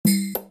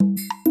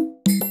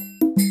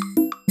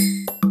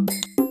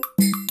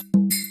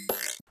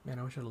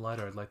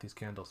lighter, I'd light these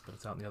candles, but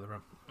it's out in the other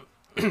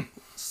room.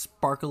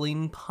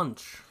 Sparkling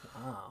punch.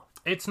 Wow.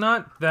 It's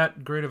not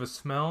that great of a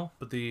smell,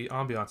 but the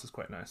ambiance is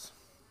quite nice.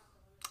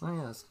 Oh,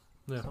 yes.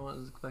 Yeah. That's what I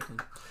was expecting.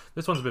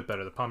 This one's a bit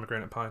better, the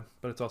pomegranate pine,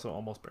 but it's also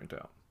almost burnt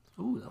out.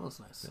 Ooh, that was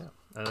nice. Yeah.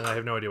 And I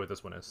have no idea what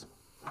this one is.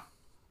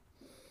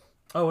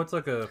 Oh, it's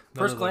like a...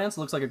 First glance,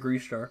 looks like a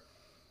grease jar.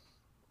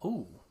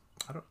 Ooh.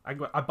 I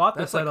bought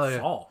this That's like at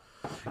fall.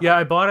 Yeah,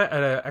 I bought it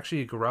at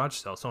actually a garage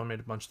sale. Someone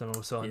made a bunch of them and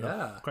was selling them.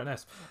 Yeah. Quite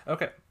nice.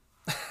 Okay.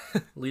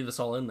 Leave this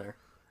all in there.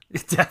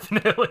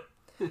 Definitely.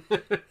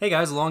 Hey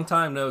guys, long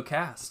time no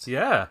cast.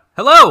 Yeah.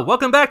 Hello!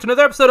 Welcome back to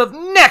another episode of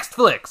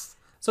Nextflix!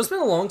 So it's been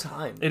a long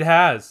time. It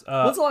has.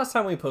 When's the last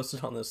time we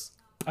posted on this?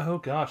 Oh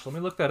gosh, let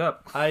me look that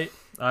up.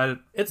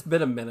 It's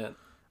been a minute.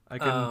 I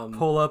can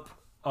pull up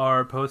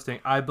our posting.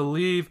 I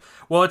believe...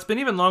 Well, it's been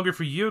even longer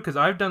for you because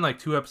I've done like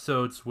 2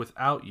 episodes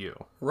without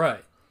you.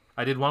 Right.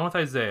 I did one with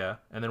Isaiah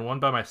and then one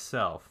by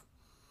myself.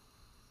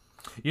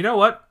 You know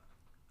what?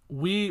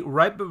 We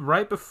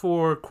right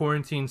before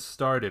quarantine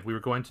started, we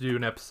were going to do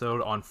an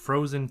episode on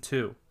Frozen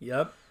 2.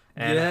 Yep.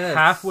 And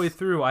halfway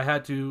through, I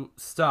had to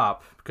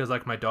stop because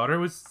like my daughter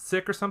was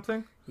sick or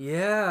something.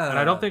 Yeah. And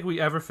I don't think we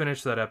ever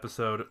finished that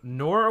episode,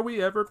 nor are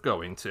we ever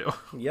going to.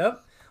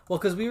 Yep. Well,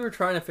 because we were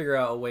trying to figure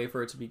out a way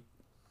for it to be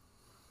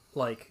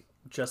like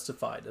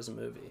justified as a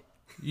movie.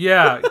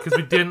 Yeah, because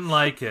we didn't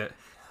like it.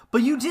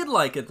 But you did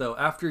like it though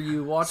after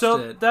you watched So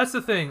it. that's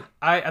the thing.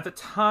 At the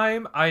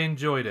time I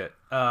enjoyed it.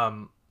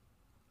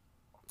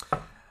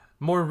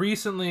 More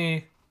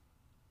recently,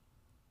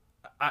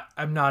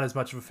 I'm not as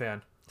much of a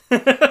fan.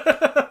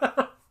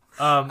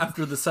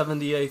 After the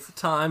 78th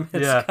time,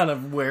 it's kind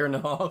of wearing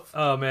off.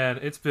 Oh man,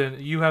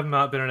 you have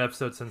not been on an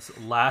episode since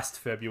last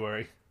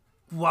February.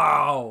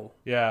 Wow.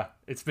 Yeah,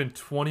 it's been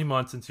 20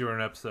 months since you were on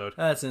an episode.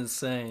 That's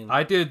insane.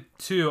 I did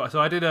 2. So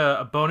I did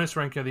a bonus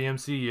ranking of the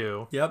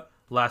MCU. Yep.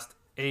 Last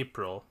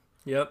April.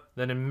 Yep.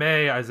 Then in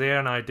May, Isaiah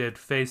and I did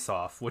Face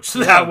Off, which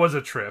that was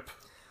a trip.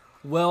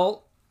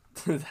 Well,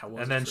 that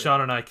was. And then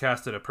Sean and I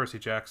casted a Percy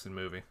Jackson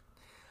movie.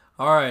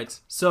 All right.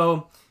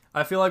 So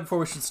I feel like before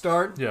we should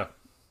start, Yeah.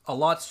 a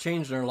lot's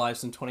changed in our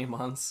lives in 20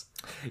 months.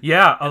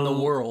 Yeah. In the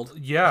world.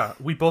 Yeah.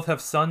 We both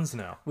have sons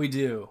now. We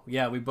do.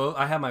 Yeah, we both.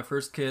 I have my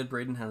first kid.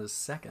 Braden has his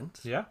second.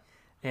 Yeah.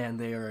 And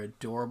they are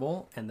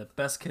adorable and the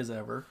best kids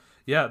ever.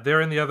 Yeah,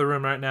 they're in the other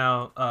room right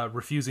now,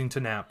 refusing to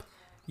nap.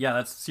 Yeah,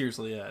 that's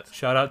seriously it.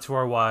 Shout out to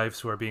our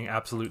wives who are being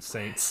absolute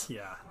saints.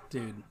 Yeah,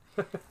 dude.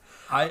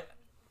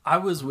 I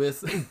was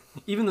with,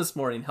 even this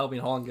morning,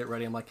 helping Holland get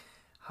ready. I'm like,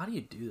 how do you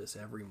do this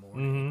every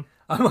morning?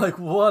 Mm-hmm. I'm like,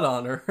 what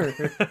on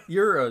earth?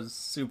 You're a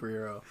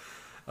superhero.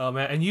 Oh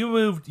man, and you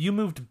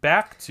moved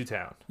back to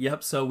town.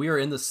 Yep, so we are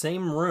in the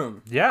same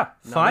room. Yeah,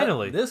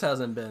 finally. This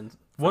hasn't been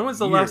When was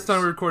the last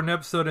time we recorded an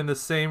episode in the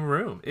same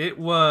room? It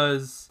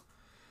was...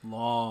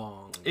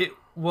 long. It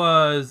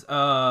was,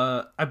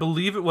 I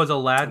believe it was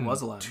Aladdin.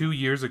 2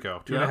 years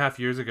ago. 2.5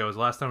 years ago was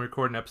the last time we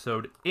recorded an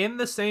episode in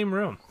the same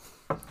room.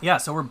 Yeah,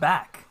 so we're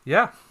back.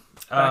 Yeah.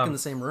 Back in the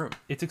same room.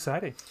 It's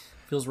exciting.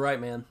 Feels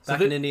right, man. Back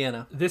in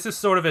Indiana. This is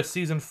sort of a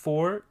season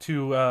 4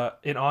 to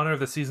in honor of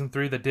the season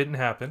 3 that didn't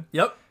happen.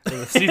 Yep.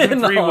 Season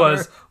 3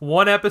 was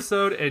 1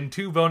 episode and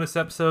 2 bonus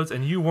episodes,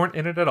 and you weren't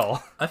in it at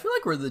all. I feel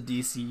like we're the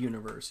DC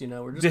universe, you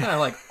know? We're just kind of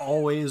like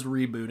always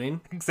rebooting.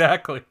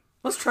 Exactly.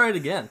 Let's try it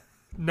again.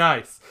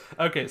 Nice.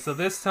 Okay, so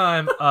this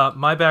time,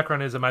 my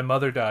background is that my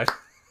mother died.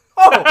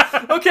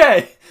 Oh,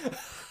 okay.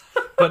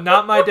 But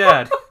not my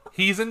dad.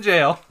 He's in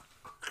jail.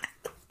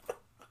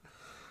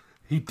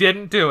 He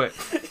didn't do it.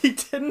 He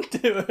didn't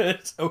do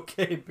it.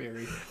 Okay,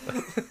 Barry.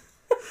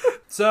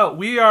 So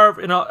we are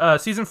in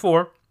season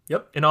 4.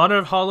 Yep. In honor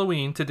of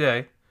Halloween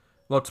today.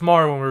 Well,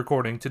 tomorrow when we're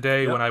recording.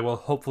 Today when I will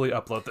hopefully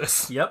upload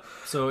this. Yep.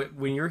 So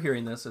when you're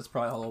hearing this, it's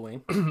probably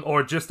Halloween.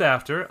 Or just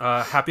after.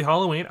 Happy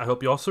Halloween. I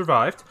hope you all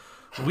survived.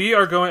 We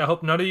are going... I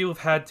hope none of you have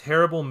had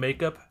terrible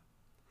makeup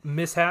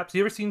mishaps.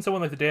 You ever seen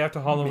someone like the day after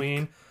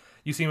Halloween?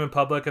 You see them in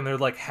public and they're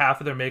like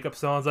half of their makeup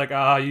salon's like,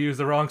 you used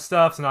the wrong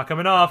stuff. It's not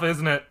coming off,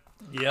 isn't it?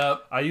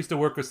 Yep. I used to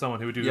work with someone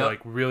who would do like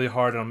really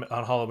hard on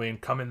Halloween,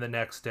 come in the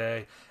next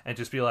day, and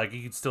just be like,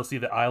 you could still see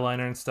the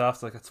eyeliner and stuff.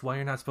 It's like, that's why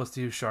you're not supposed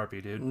to use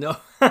Sharpie, dude. No.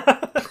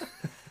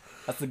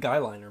 That's the guy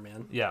liner,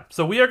 man. Yeah.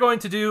 So we are going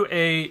to do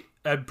a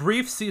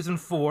brief season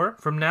 4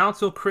 from now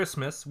until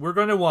Christmas. We're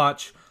going to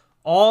watch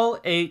all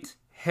 8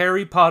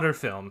 Harry Potter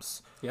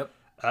films. Yep.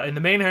 In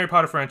the main Harry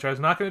Potter franchise.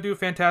 Not going to do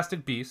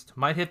Fantastic Beast.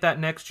 Might hit that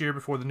next year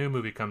before the new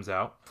movie comes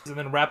out. And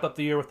then wrap up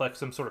the year with like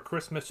some sort of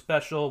Christmas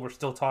special. We're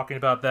still talking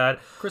about that.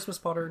 Christmas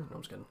Potter? No,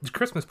 I'm just kidding.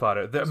 Christmas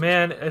Potter.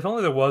 Man, if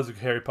only there was a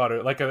Harry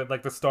Potter, like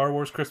the Star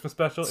Wars Christmas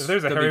special. If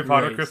there's a Harry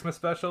Potter Christmas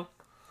special.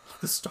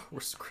 The Star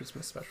Wars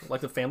Christmas special?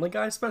 Like the Family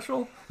Guy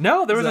special?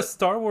 No, there was a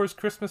Star Wars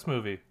Christmas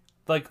movie.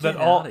 Like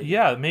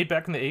that made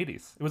back in the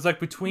 80s. It was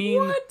like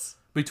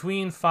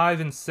between 5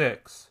 and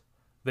 6.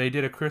 They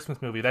did a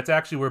Christmas movie. That's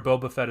actually where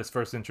Boba Fett is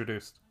first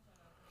introduced.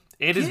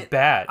 It is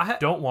bad.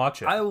 Don't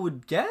watch it. I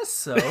would guess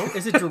so.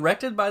 Is it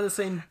directed by the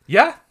same...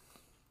 Yeah.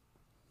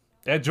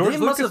 George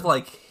Lucas must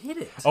have, hit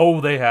it.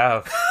 Oh, they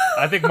have.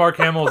 I think Mark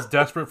Hamill is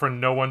desperate for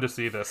no one to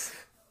see this.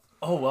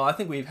 Oh, well, I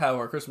think we've had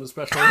our Christmas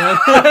special then.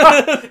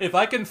 If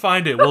I can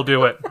find it, we'll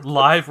do it.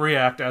 Live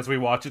react as we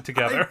watch it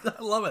together.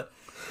 I love it.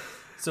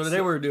 So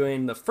today we're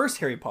doing the first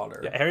Harry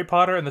Potter. Yeah, Harry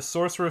Potter and the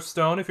Sorcerer's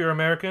Stone if you're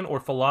American, or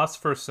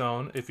Philosopher's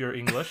Stone if you're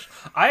English.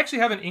 I actually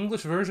have an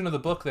English version of the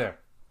book there.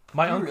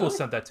 My uncle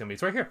sent that to me.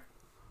 It's right here.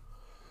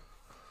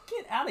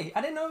 Get out of here.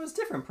 I didn't know it was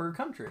different per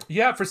country.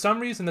 Yeah, for some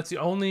reason, that's the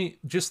only...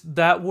 Just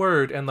that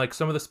word, and like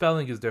some of the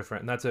spelling is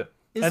different, and that's it.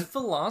 Is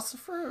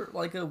philosopher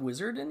like a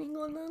wizard in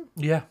England then?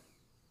 Yeah.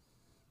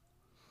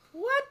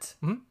 What?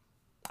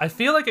 I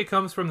feel like it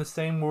comes from the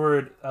same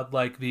word of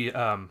like the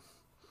I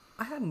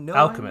had no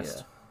alchemist.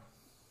 idea.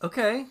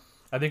 Okay.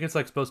 I think it's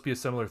like supposed to be a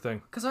similar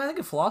thing. Because I think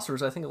of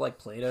philosophers, I think of like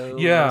Plato.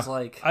 Yeah. It's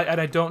like...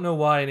 I don't know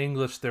why in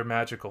English they're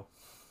magical.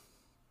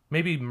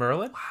 Maybe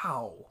Merlin?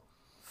 Wow.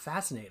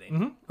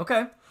 Fascinating.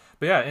 Okay.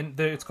 But yeah, and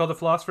it's called the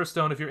Philosopher's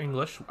Stone if you're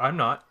English. I'm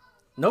not.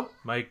 Nope.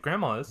 My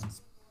grandma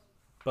is.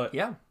 But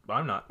Yeah.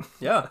 I'm not.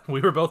 Yeah.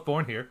 We were both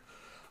born here.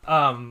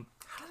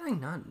 How did I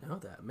not know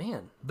that?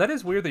 Man. That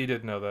is weird that you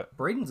didn't know that.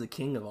 Braden's the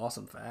king of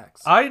awesome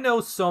facts. I know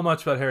so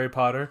much about Harry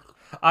Potter.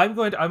 I'm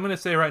going to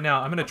say right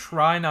now, I'm going to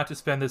try not to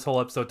spend this whole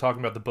episode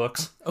talking about the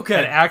books. Okay.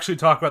 And actually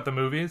talk about the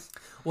movies.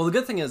 Well, the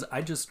good thing is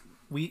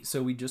we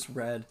just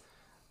read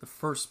the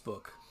first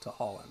book to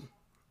Holland.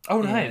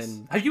 Oh, nice.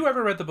 And- Have you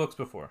ever read the books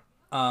before?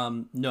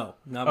 No,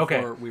 not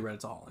before we read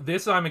it to Holland.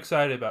 This I'm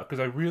excited about because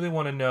I really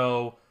want to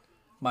know.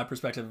 My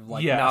perspective of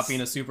like Yes. not being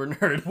a super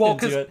nerd. Well,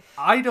 into because it.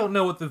 I don't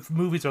know what the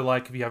movies are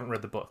like if you haven't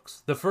read the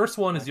books. The first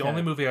one is the Okay.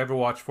 only movie I ever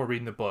watched before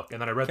reading the book, and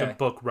then I read the Okay.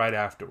 book right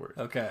afterward.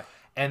 Okay.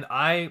 And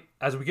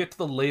as we get to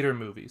the later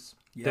movies,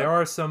 Yep. there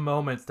are some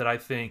moments that I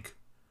think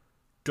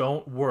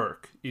don't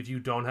work if you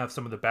don't have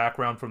some of the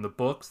background from the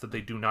books that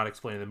they do not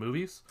explain in the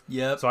movies.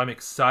 Yep. So I'm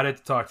excited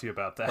to talk to you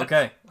about that.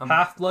 Okay.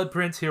 Half-Blood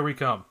Prince, here we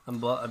come. I'm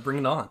bring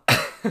it on.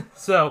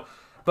 So,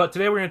 but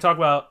today we're going to talk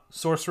about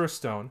Sorcerer's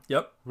Stone.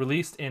 Yep.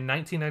 Released in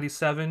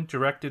 1997,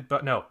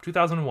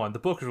 2001. The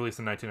book was released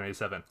in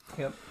 1997.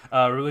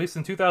 Yep. Released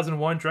in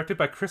 2001, directed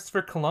by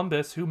Christopher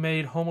Columbus, who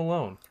made Home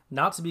Alone.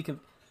 Not to be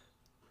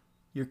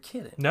You're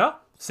kidding. No,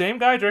 same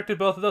guy directed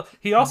both of those.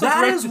 He also That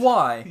directed... is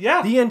why.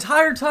 Yeah. The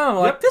entire time,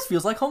 I'm like, Yep. this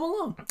feels like Home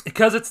Alone.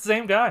 Because it's the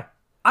same guy.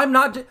 I'm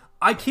not.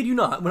 I kid you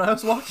not. When I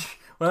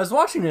was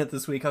watching it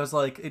this week, I was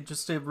like,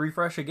 just to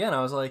refresh again,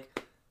 I was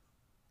like,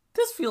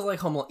 this feels like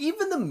Home Alone.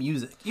 Even the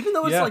music, even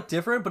though it's Yeah. like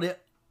different, but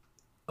it.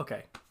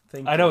 Okay.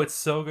 Thank you. I know, it's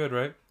so good,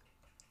 right?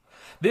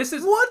 This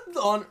is... What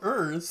on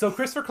earth? So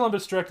Christopher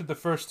Columbus directed the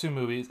first two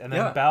movies and then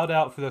Yeah. bowed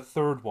out for the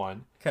third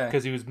one. Okay.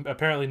 Because he was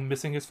apparently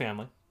missing his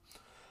family.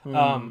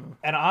 And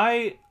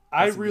I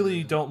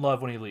really don't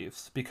love when he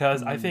leaves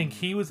because I think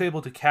he was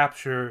able to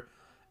capture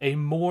a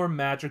more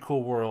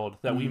magical world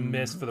that we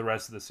miss for the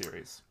rest of the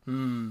series.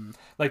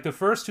 Like the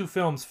first two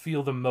films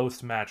feel the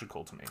most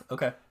magical to me.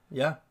 Okay.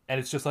 Yeah. And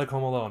it's just like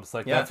Home Alone. It's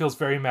like Yeah. that feels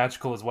very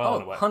magical as well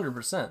in a Oh, way.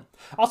 100%.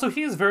 Also,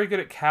 he is very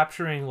good at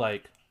capturing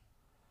like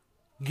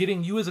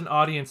getting you as an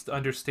audience to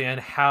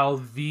understand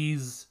how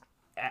these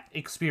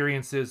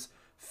experiences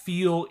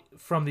feel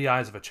from the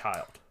eyes of a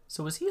child.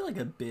 So was he like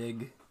a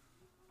big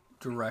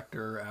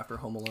director after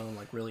Home Alone,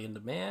 like really in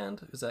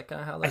demand? Is that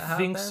kind of how that happened? I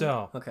think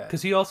so. Okay.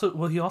 Because he also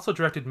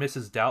directed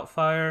Mrs.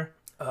 Doubtfire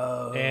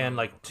and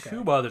like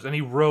two others, and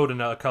he wrote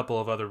in a couple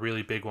of other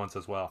really big ones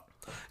as well.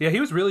 Yeah, he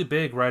was really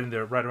big right around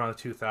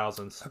the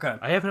 2000s. Okay.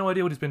 I have no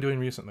idea what he's been doing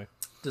recently.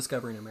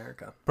 Discovering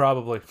America.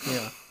 Probably.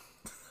 Yeah.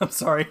 I'm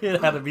sorry,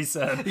 it had to be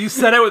said. You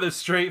said it with a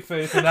straight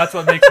face, and that's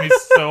what makes me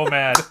so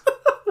mad.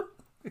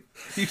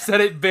 You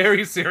said it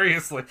very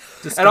seriously.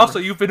 And also,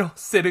 you've been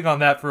sitting on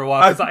that for a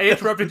while, because I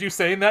interrupted you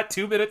saying that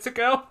 2 minutes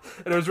ago,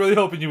 and I was really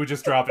hoping you would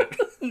just drop it.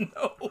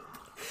 No.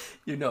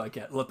 You know I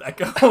can't let that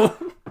go.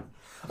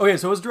 Okay,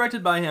 so it was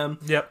directed by him.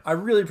 Yep. I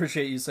really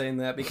appreciate you saying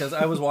that because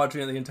I was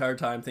watching it the entire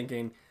time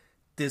thinking,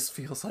 this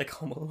feels like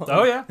Home Alone.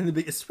 Oh, yeah.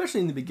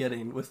 Especially in the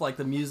beginning with like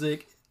the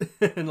music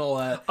and all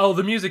that. Oh,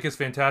 the music is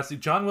fantastic.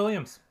 John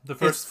Williams, I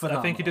think he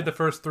phenomenal. did the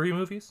first three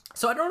movies.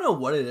 So I don't know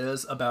what it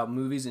is about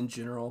movies in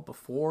general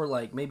before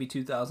like maybe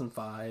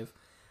 2005.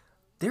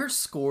 Their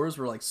scores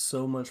were like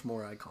so much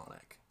more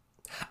iconic.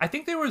 I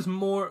think there was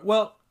more,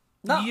 well,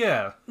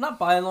 yeah. Not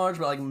by and large,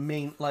 but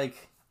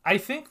like I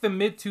think the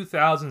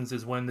mid-2000s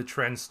is when the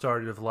trend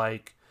started of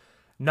like,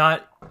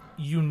 not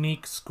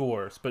unique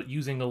scores, but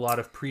using a lot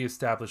of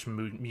pre-established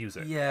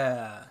music.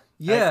 yeah.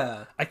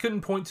 Yeah. I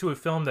couldn't point to a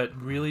film that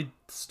really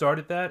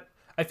started that.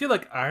 I feel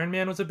like Iron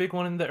Man was a big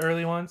one in the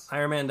early ones.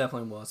 Iron Man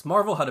definitely was.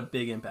 Marvel had a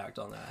big impact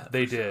on that.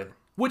 They did. Sure.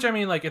 Which, I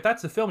mean, like, if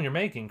that's the film you're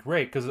making,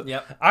 great. Because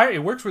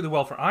it works really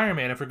well for Iron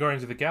Man and for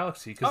Guardians of the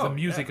Galaxy, because the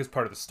music is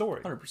part of the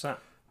story. 100%.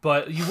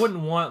 But you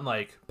wouldn't want,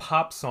 like,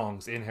 pop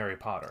songs in Harry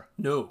Potter.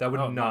 No. That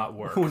would not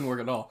work. It wouldn't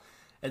work at all.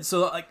 And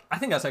so, like, I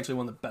think that's actually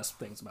one of the best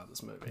things about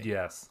this movie.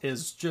 Yes.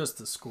 Is just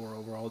the score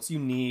overall. It's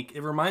unique.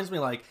 It reminds me,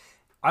 like,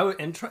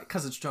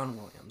 because it's John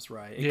Williams,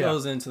 right? It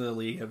goes into the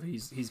league of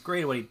he's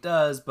great at what he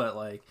does, but,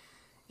 like,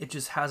 it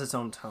just has its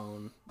own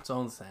tone, its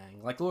own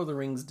thing. Like Lord of the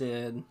Rings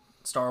did.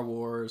 Star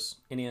Wars,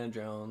 Indiana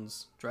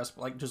Jones,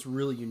 like just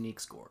really unique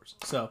scores.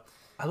 So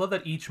I love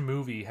that each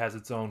movie has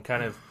its own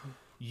kind of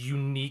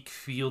unique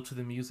feel to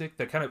the music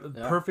that kind of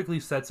perfectly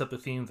sets up the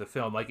theme of the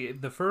film.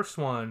 Like the first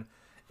one,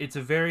 it's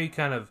a very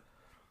kind of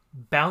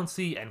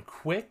bouncy and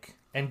quick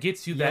and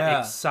gets you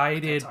that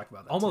excited, that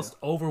almost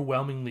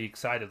overwhelmingly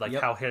excited, like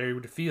how Harry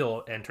would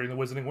feel entering the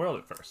Wizarding World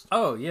at first.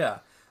 Oh, yeah.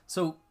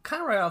 So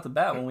kind of right off the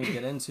bat when we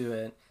get into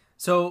it.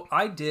 So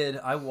I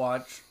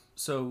watched,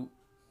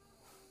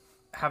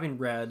 having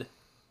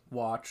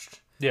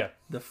watched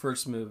the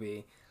first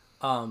movie,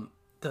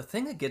 the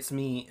thing that gets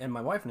me, and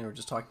my wife and I were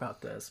just talking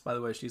about this, by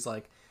the way, she's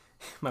like,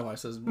 my wife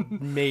says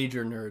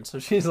major nerd, so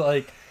she's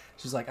like,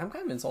 I'm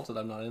kind of insulted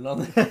I'm not in on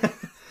that.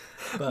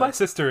 But, my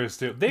sister is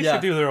too. They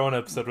should do their own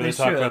episode where they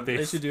talk about these.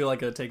 They should do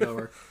like a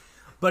takeover.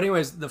 But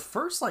anyways, the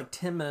first like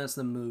 10 minutes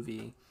of the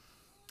movie,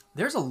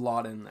 there's a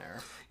lot in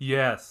there.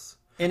 Yes.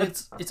 And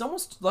it's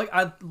almost like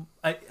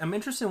I'm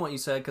interested in what you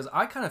said, because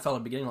I kind of felt at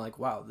the beginning like,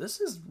 wow, this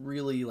is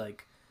really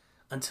like,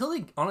 until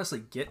they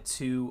honestly get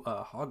to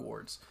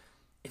Hogwarts,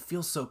 it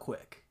feels so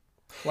quick.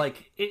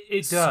 Like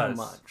it does so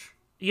much.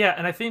 Yeah,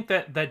 and I think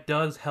that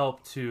does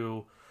help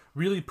to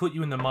really put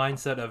you in the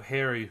mindset of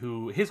Harry,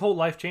 who his whole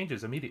life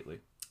changes immediately.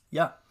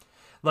 Yeah.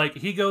 Like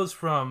he goes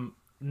from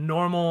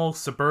normal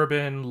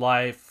suburban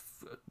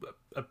life,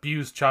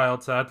 abused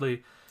child,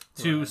 sadly,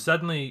 to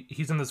suddenly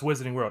he's in this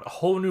Wizarding World, a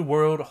whole new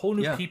world, a whole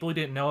new people he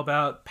didn't know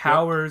about,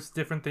 powers,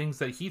 different things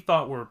that he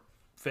thought were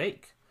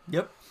fake.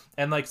 Yep.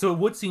 And like, so it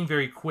would seem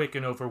very quick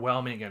and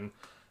overwhelming and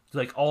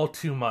like all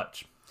too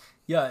much.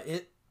 Yeah,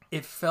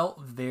 it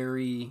felt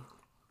very,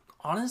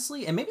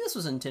 honestly, and maybe this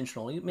was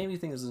intentional. Maybe you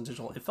think this is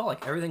intentional. It felt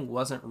like everything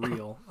wasn't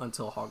real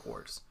until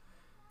Hogwarts.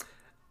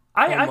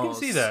 I can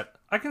see that.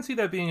 I can see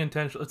that being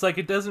intentional. It's like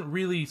it doesn't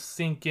really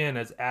sink in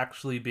as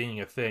actually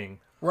being a thing.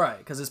 Right,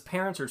 because his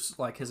parents are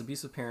like, his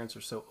abusive parents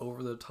are so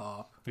over the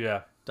top.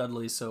 Yeah.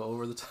 Dudley's so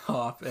over the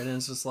top, and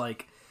it's just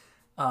like,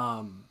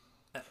 all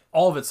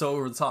of it's so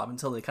over the top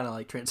until they kind of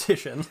like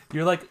transition.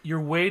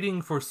 You're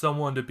waiting for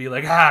someone to be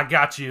like, I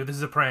got you. This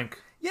is a prank.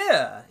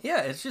 Yeah.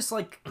 It's just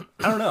like,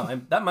 I don't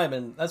know.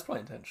 That's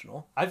probably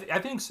intentional. I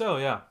think so.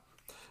 Yeah.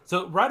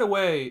 So right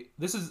away,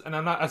 and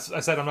I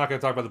said I'm not going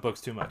to talk about the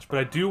books too much, but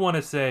I do want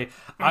to say,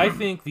 I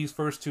think these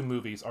first two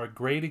movies are a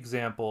great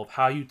example of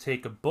how you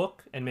take a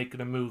book and make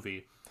it a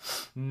movie,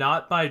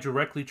 not by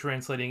directly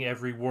translating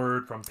every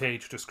word from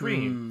page to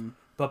screen,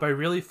 but by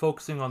really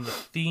focusing on the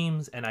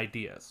themes and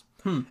ideas.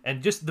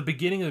 And just the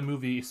beginning of the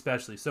movie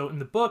especially. So in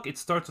the book, it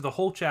starts with a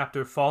whole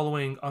chapter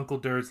following Uncle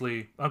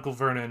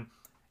Vernon,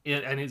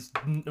 and his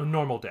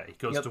normal day. He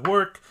goes to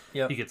work,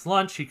 he gets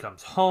lunch, he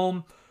comes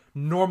home,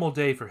 normal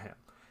day for him.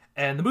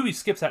 And the movie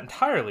skips that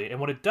entirely, and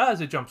what it does,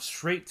 it jumps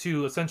straight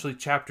to essentially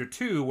chapter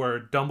 2, where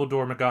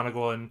Dumbledore,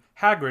 McGonagall, and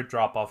Hagrid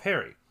drop off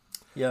Harry.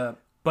 Yeah.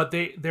 But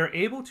they're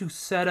able to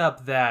set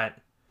up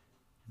that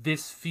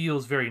this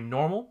feels very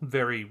normal,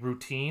 very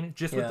routine,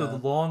 just with the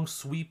long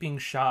sweeping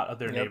shot of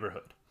their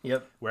neighborhood.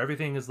 Yep. Where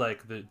everything is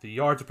like, the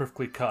yards are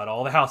perfectly cut,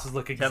 all the houses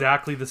look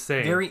exactly the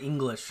same. Very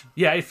English.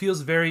 Yeah, it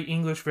feels very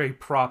English, very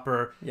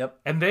proper. Yep.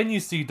 And then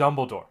you see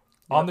Dumbledore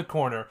on the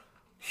corner,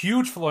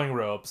 huge flowing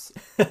robes,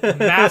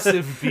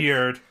 massive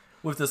beard.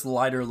 With this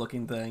lighter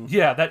looking thing.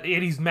 Yeah, and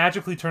he's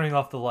magically turning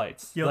off the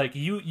lights. Yep. Like,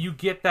 you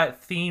get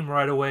that theme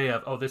right away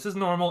of, oh, this is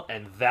normal,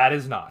 and that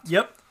is not.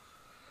 Yep.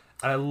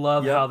 And I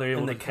love how they're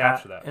able to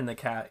capture that. And the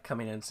cat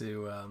coming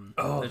into,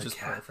 it's just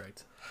cat.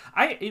 Perfect.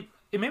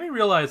 It made me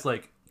realize,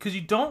 like, because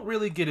you don't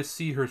really get to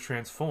see her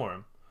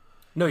transform.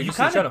 No, you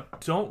kind of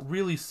don't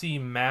really see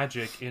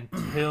magic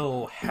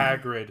until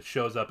Hagrid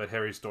shows up at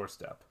Harry's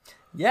doorstep.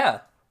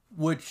 Yeah,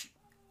 which...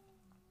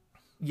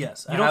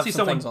 Yes, you don't see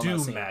someone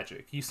do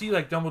magic. You see,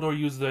 like, Dumbledore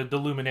use the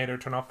Illuminator,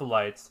 turn off the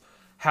lights.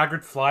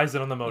 Hagrid flies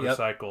in on the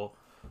motorcycle.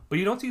 But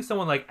you don't see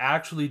someone, like,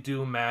 actually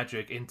do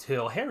magic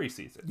until Harry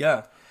sees it.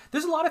 Yeah.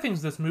 There's a lot of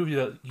things in this movie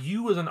that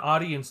you as an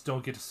audience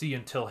don't get to see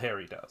until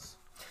Harry does.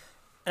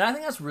 And I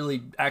think that's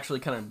really, actually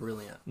kind of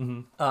brilliant.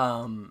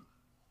 Mm-hmm.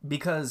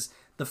 Because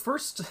the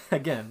first,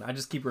 again, I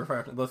just keep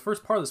referring to the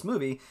first part of this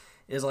movie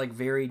is, like,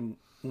 very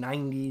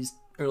 90s,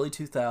 early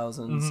 2000s.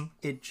 Mm-hmm.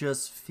 It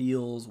just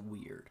feels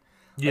weird.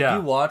 Like,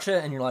 you watch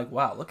it and you're like,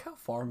 wow, look how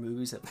far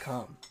movies have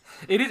come.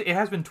 It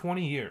has been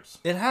 20 years.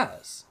 It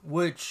has.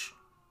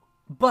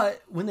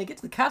 But when they get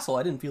to the castle,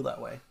 I didn't feel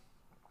that way.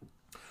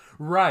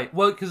 Right.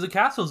 Well, because the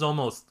castle's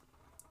almost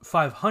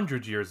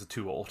 500 years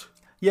too old.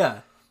 Yeah.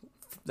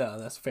 No,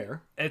 that's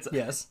fair.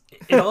 Yes.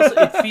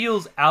 It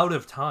feels out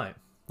of time.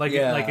 Like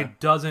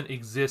it doesn't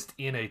exist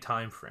in a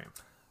time frame.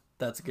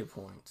 That's a good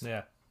point.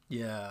 Yeah.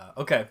 Yeah.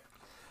 Okay.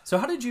 So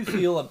how did you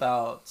feel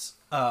about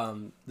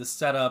the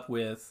setup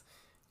with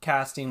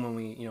casting when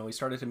we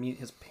started to meet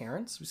his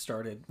parents?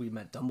 We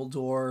met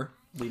Dumbledore.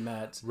 We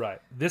met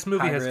This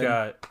movie Hagrid. has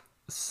got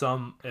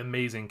some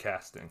amazing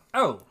casting.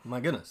 Oh my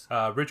goodness!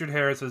 Richard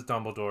Harris as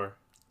Dumbledore.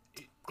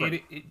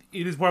 It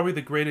is probably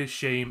the greatest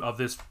shame of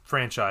this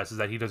franchise is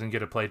that he doesn't get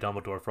to play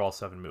Dumbledore for all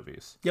 7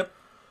 movies. Yep.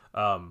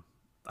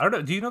 I don't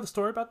know. Do you know the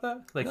story about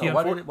that? Like No,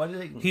 why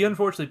did it? he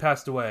unfortunately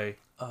passed away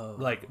Oh,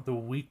 like the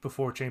week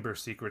before Chamber of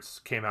Secrets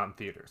came out in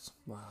theaters.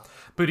 wow.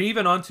 But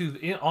even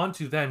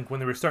onto then, when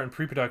they were starting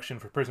pre-production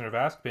for Prisoner of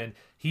Azkaban,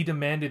 he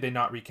demanded they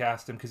not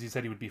recast him because he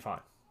said he would be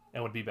fine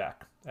and would be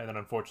back. And then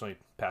unfortunately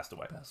passed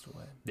away. Passed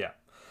away. Yeah,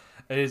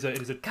 it is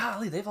a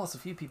Golly, they've lost a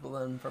few people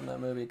then from that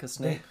movie because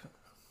Snape.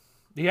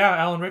 yeah.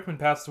 Alan Rickman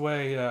passed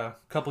away a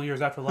couple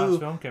years after the last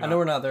film came out. I know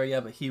we're not there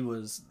yet, but he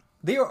was.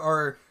 There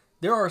are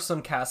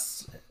some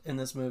casts in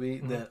this movie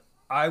that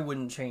I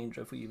wouldn't change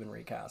if we even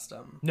recast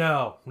them.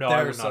 No, I There are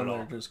would not some at that all.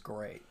 are just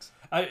great.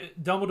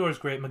 Dumbledore's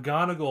great.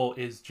 McGonagall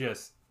is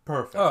just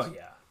perfect. Oh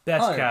yeah,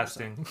 Best 100%.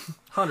 casting.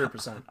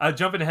 100%.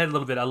 Jumping ahead a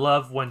little bit, I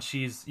love when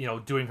she's,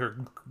 doing her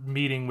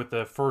meeting with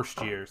the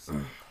first years.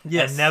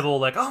 Yes. And Neville,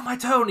 like, oh, my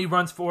toe, and he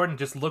runs forward and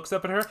just looks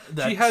up at her.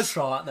 That she has,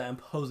 shot, that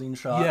imposing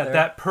shot. yeah, there.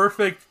 that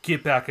perfect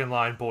get back in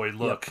line boy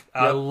look. Yep.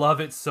 I love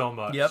it so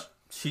much. Yep,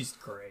 she's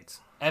great.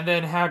 And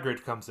then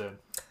Hagrid comes in.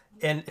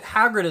 And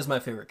Hagrid is my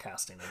favorite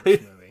casting in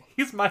this movie.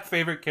 He's my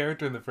favorite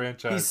character in the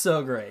franchise. He's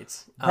so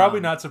great.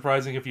 Probably not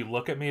surprising if you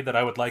look at me that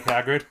I would like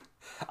Hagrid.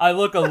 I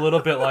look a little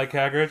bit like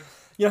Hagrid.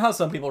 You know how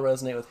some people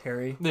resonate with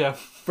Harry? Yeah.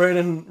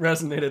 Brandon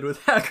resonated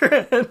with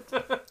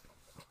Hagrid.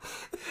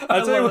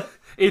 I'll tell you love what,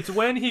 it's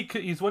when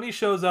he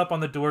shows up on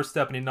the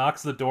doorstep and he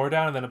knocks the door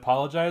down and then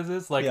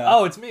apologizes. Like, Yeah.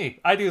 oh, it's me.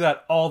 I do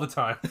that all the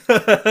time.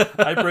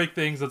 I break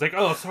things. It's like,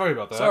 oh, sorry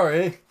about that.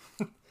 Sorry.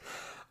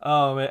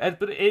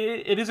 But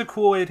it is a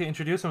cool way to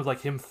introduce him, with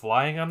like him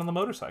flying out on the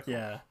motorcycle.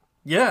 Yeah.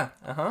 Yeah.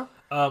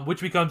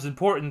 Which becomes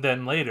important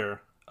then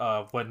later,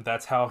 when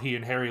that's how he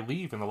and Harry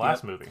leave in the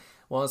last movie.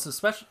 Well, it's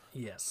especially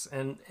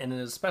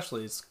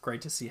especially it's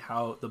great to see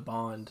how the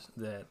bond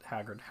that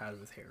Hagrid had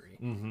with Harry.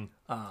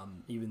 Mm-hmm.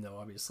 Even though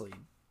obviously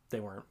they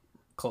weren't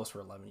close for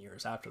 11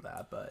 years after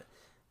that, but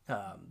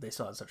they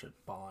still had such a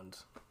bond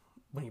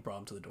when he brought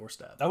him to the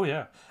doorstep. Oh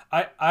yeah,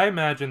 I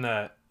imagine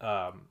that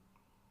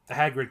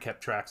Hagrid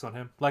kept tracks on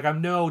him. Like, I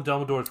know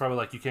Dumbledore's probably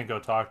like, you can't go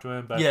talk to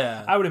him, but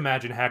Yeah. I would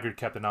imagine Hagrid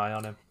kept an eye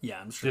on him. Yeah,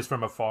 I'm sure. Just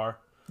from afar.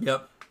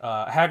 Yep.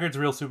 Hagrid's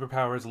real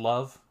superpower is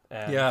love.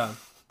 And Yeah.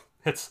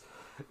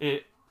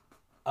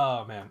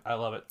 Oh man, I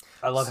love it.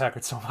 I love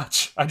Hagrid so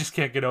much. I just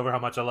can't get over how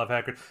much I love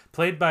Hagrid.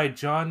 Played by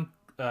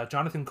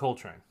Jonathan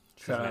Coltrane.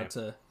 Shout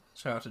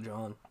out to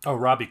John. Oh,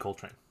 Robbie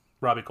Coltrane.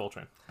 Robbie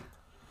Coltrane.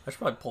 I should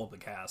probably pull up the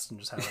cast and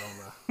just have it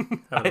on the.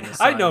 Have it on the I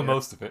side know here.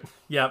 most of it.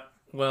 Yep.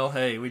 Well,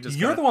 hey, we just.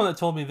 You're the one that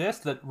told me this,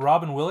 that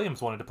Robin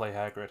Williams wanted to play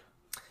Hagrid.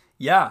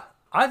 Yeah,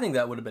 I think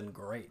that would have been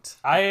great.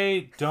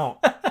 I don't.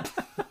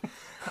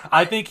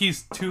 I think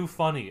he's too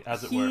funny,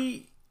 as it were.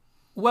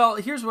 Well,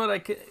 here's what I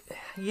could.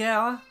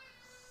 Yeah.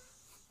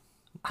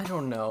 I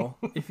don't know.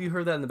 If you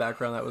heard that in the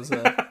background, that was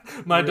a.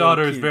 My really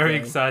daughter is cute very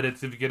thing. excited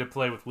to get to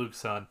play with Luke's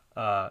son,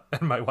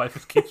 and my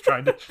wife keeps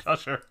trying to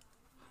shush her.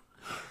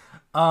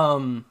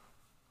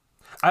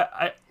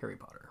 Harry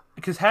Potter.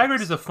 Because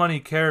Hagrid is a funny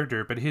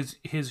character, but his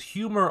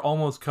humor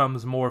almost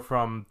comes more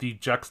from the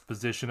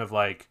juxtaposition of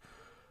like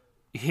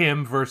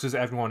him versus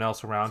everyone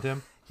else around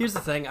him. Here's the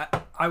thing.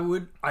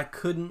 I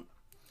couldn't.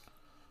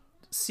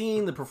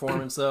 Seeing the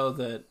performance though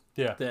that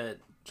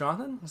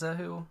Jonathan, is that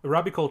who?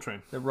 Robbie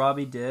Coltrane. That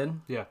Robbie did.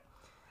 Yeah.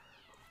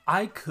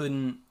 I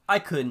couldn't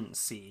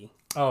see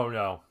Oh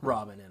no.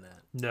 Robin in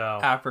it. No.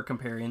 After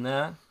comparing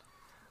that,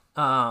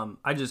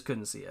 I just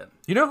couldn't see it.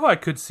 You know who I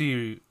could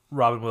see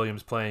Robin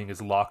Williams playing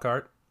is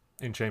Lockhart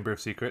in Chamber of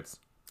Secrets.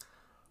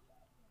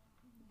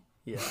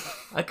 Yeah,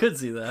 I could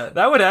see that.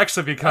 That would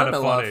actually be kind That'd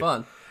of been a lot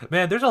funny. of fun.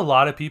 Man, there's a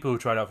lot of people who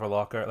tried out for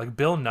Lockhart. Like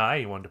Bill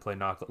Nye wanted to play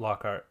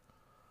Lockhart.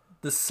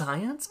 The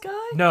science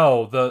guy?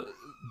 No, the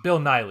Bill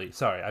Nighy.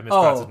 Sorry, I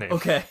mispronounced Oh, his name.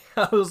 okay.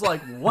 I was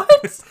like, what?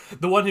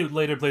 The one who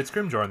later played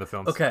Scrimgeour in the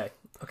films. Okay.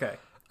 I was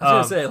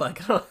gonna say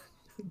like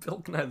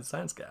Bill Nye, the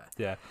science guy.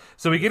 Yeah.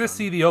 So we get to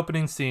see the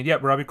opening scene.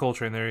 Yep, Robbie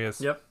Coltrane. There he is.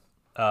 Yep.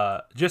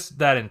 Just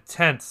that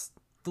intense.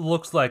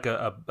 Looks like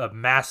a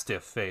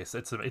mastiff face.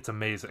 It's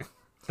amazing.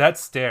 That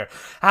stare.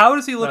 How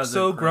does he look That's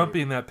so great.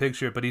 grumpy in that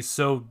picture, but he's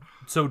so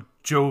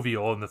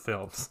jovial in the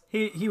films?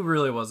 He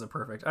really wasn't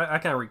perfect. I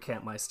kind of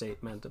recant my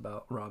statement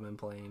about Robin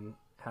playing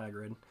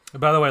Hagrid.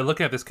 And by the way,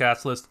 looking at this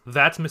cast list,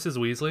 that's Mrs.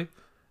 Weasley.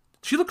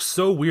 She looks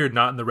so weird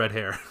not in the red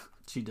hair.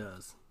 She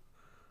does.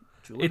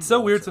 Julie It's so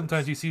weird Walters.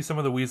 sometimes you see some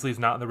of the Weasleys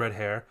not in the red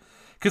hair.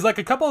 Because, like,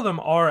 a couple of them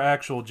are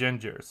actual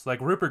gingers.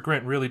 Like, Rupert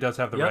Grint really does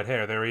have the Yep. red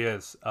hair. There he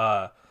is.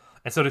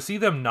 And so to see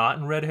them not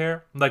in red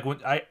hair, like, when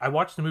I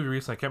watched the movie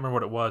recently, I can't remember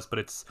what it was, but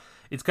it's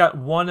got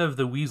one of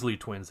the Weasley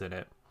twins in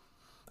it.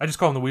 I just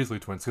call them the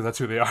Weasley twins because that's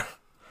who they are.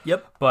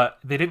 Yep. But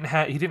he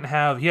had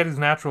his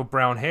natural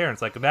brown hair. And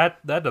it's like,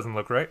 that doesn't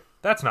look right.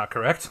 That's not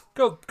correct.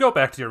 Go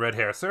back to your red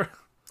hair, sir.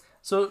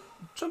 So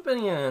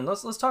jumping in,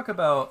 let's talk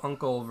about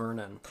Uncle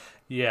Vernon.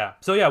 Yeah.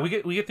 So yeah, we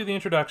get through the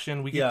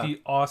introduction. We get Yeah.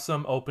 the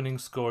awesome opening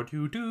score.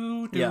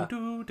 Yeah.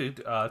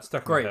 It's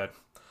stuck in Great. my head.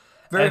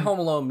 Very And- Home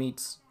Alone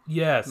meets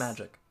Yes.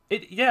 magic.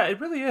 It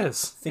really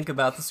is. Think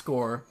about the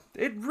score.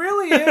 It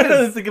really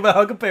is. Think about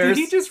how it compares.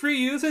 Did he just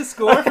reuse his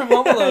score from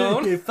Home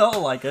Alone? It felt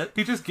like it.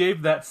 He just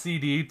gave that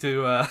CD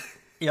to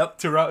Yep.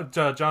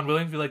 John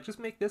Williams. Be like, just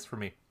make this for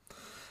me.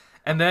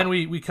 And then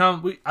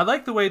I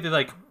like the way that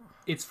like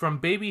it's from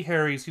baby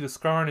Harry, you see the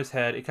scar on his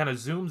head, it kind of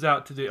zooms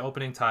out to the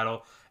opening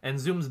title and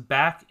zooms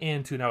back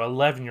into now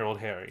 11-year-old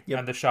Harry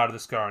and the shot of the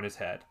scar on his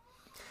head.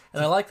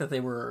 And I like that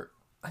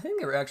I think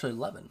they were actually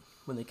 11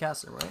 when they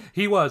cast him, right?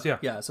 He was, yeah.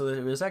 Yeah, so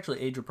it was actually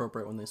age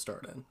appropriate when they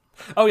started.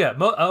 Oh yeah,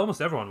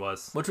 almost everyone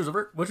was. Which was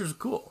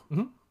cool.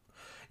 Mm-hmm.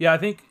 Yeah, I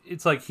think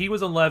it's like he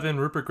was 11,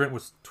 Rupert Grint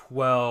was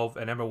 12,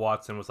 and Emma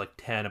Watson was like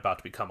 10, about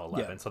to become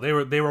 11. Yeah. So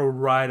they were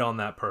right on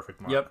that perfect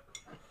mark. Yep.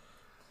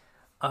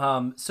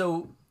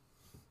 So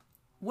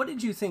what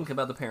did you think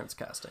about the parents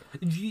casting?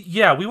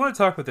 Yeah, we want to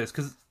talk about this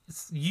because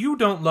you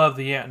don't love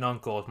the aunt and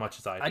uncle as much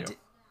as I do.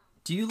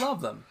 Do you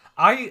love them?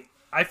 I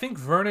think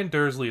Vernon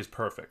Dursley is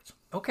perfect.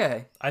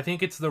 Okay. I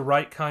think it's the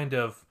right kind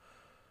of...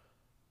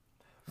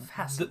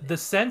 The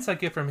sense I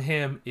get from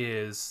him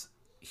is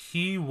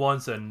he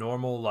wants a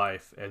normal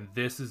life, and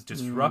this is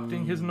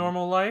disrupting his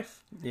normal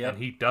life, and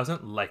he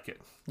doesn't like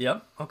it.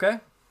 Yep. Okay.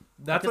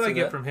 That's what I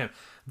get from him.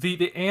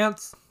 The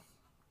aunts...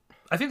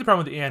 I think the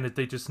problem with the aunt is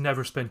they just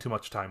never spend too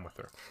much time with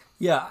her.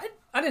 Yeah,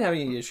 I didn't have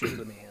any issues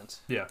with the aunt.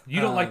 Yeah,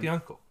 you don't like the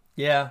uncle.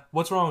 Yeah.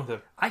 What's wrong with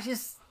him? I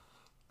just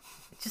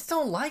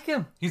don't like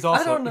him. He's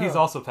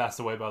also passed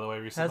away, by the way,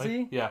 recently. Has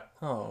he? Yeah.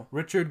 Oh.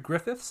 Richard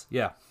Griffiths?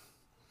 Yeah.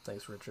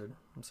 Thanks, Richard.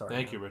 I'm sorry.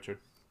 Thank you, Richard.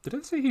 Did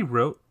I say he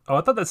wrote? Oh,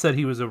 I thought that said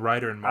he was a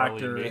writer in Marley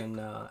actor and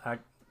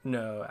Me.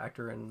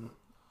 Actor and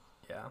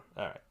yeah.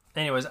 All right.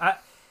 Anyways, I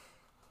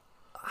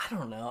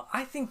don't know.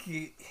 I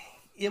think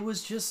it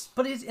was just,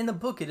 but in the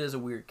book, it is a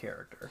weird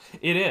character.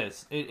 It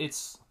is.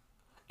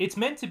 It's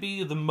meant to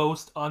be the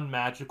most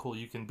unmagical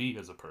you can be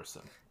as a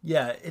person.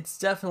 Yeah, it's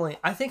definitely.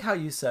 I think how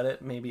you said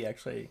it maybe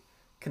actually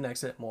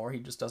connects it more. He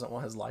just doesn't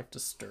want his life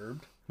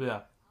disturbed.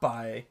 Yeah.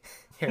 By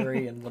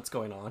Harry and what's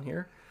going on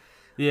here.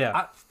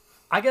 Yeah.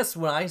 I guess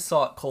when I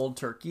saw it cold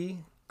turkey,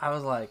 I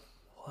was like,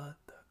 "What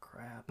the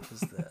crap is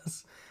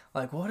this?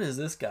 Like, what is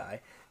this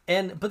guy?"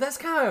 But that's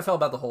kind of how I felt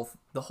about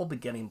the whole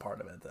beginning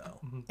part of it, though.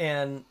 Mm-hmm.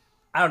 And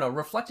I don't know,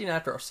 reflecting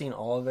after seeing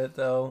all of it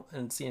though,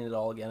 and seeing it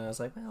all again, I was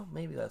like, well,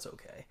 maybe that's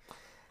okay.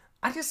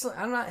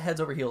 I'm not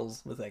heads over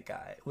heels with that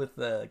guy, with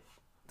the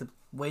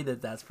way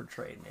that's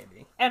portrayed,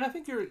 maybe. And I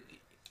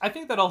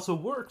think that also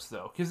works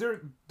though, because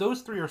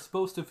those three are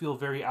supposed to feel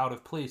very out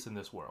of place in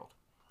this world.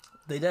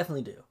 They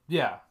definitely do.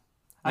 Yeah.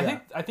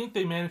 I think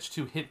they managed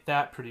to hit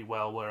that pretty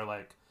well, where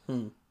like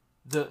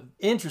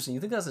interesting. You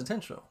think that's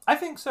intentional? I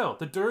think so.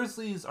 The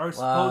Dursleys are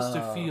supposed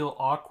to feel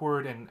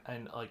awkward and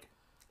like.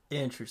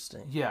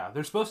 Interesting. Yeah,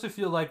 they're supposed to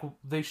feel like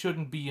they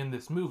shouldn't be in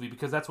this movie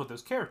because that's what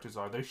those characters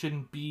are. They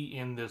shouldn't be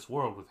in this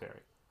world with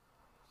Harry.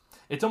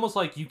 It's almost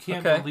like you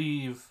can't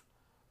believe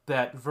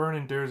that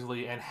Vernon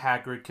Dursley and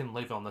Hagrid can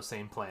live on the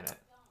same planet.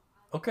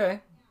 Okay.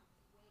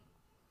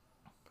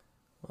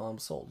 Well, I'm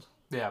sold.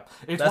 Yeah.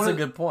 That's a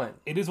good point.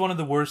 It is one of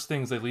the worst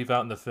things they leave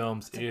out in the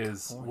films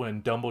is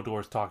when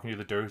Dumbledore's talking to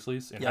the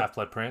Dursleys in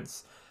Half-Blood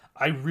Prince.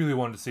 I really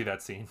wanted to see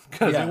that scene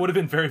because it would have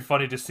been very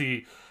funny to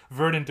see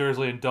Vernon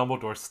Dursley and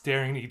Dumbledore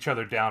staring each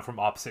other down from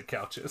opposite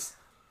couches.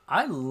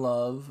 I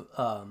love,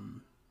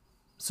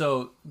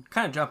 so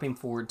kind of jumping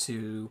forward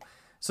to,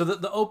 so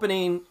the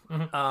opening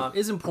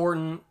is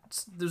important.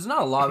 There's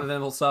not a lot of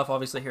eventful stuff.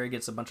 Obviously, Harry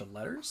gets a bunch of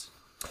letters.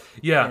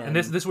 Yeah, and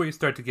this is where you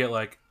start to get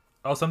like,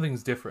 oh,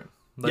 something's different.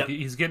 Like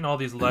he's getting all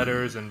these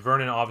letters, and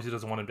Vernon obviously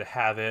doesn't want him to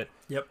have it.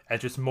 Yep.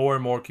 And just more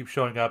and more keep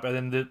showing up,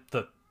 and then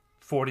the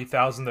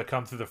 40,000 that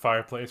come through the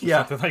fireplace or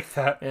something like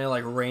that. And it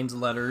like rains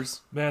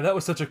letters. Man, that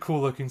was such a cool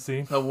looking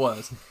scene. It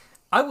was.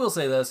 I will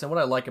say this, and what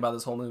I like about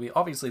this whole movie,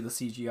 obviously the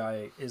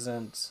CGI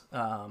isn't,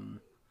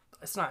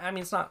 it's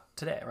not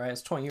today, right?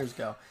 It's 20 years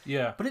ago.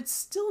 Yeah. But it's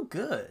still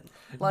good.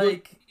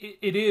 Like,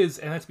 it is,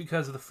 and that's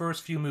because of the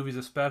first few movies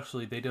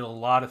especially, they did a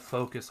lot of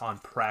focus on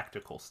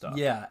practical stuff.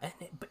 Yeah,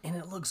 and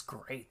it looks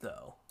great,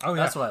 though. Oh,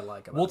 yeah. That's what I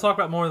like about it. We'll talk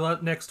about more of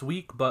that next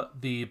week,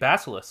 but the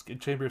Basilisk in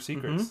Chamber of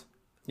Secrets,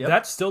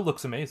 that still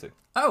looks amazing.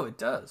 Oh, it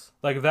does.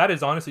 Like, that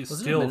is honestly Was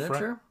still... it a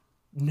miniature?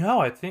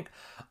 No,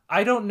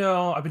 I don't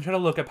know. I've been trying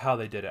to look up how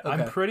they did it. Okay.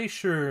 I'm pretty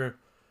sure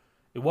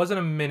it wasn't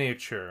a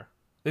miniature.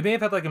 They may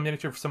have had like a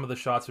miniature for some of the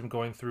shots of him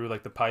going through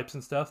like the pipes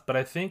and stuff, but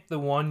I think the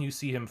one you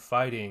see him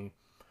fighting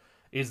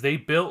is they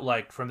built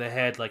like from the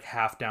head like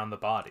half down the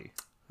body.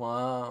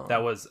 Wow.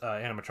 That was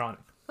animatronic.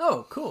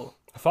 Oh, cool.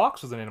 The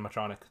fox was an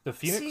animatronic. The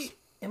Phoenix. See,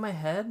 in my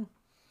head,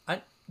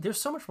 there's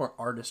so much more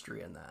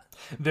artistry in that.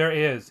 There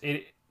is.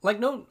 Like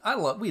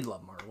we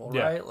love Marvel,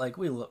 right? Like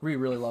we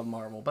really love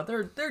Marvel, but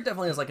there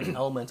definitely is like an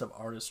element of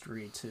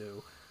artistry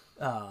to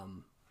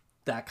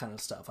that kind of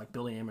stuff, like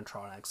building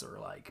animatronics or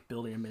like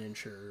building a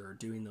miniature or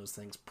doing those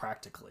things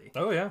practically.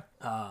 Oh yeah.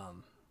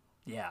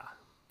 Yeah.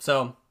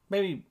 So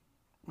maybe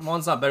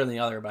one's not better than the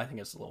other, but I think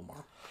it's a little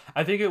more.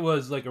 I think it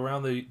was like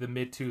around the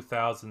mid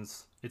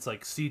 2000s. It's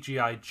like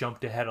CGI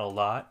jumped ahead a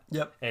lot.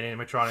 Yep. And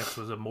animatronics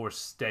was a more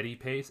steady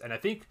pace. And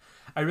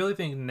I really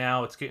think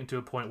now it's getting to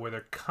a point where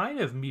they're kind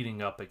of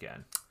meeting up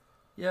again.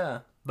 Yeah.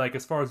 Like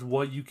as far as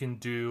what you can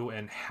do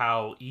and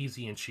how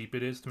easy and cheap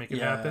it is to make it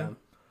happen.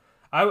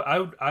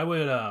 I'd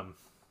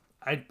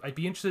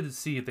be interested to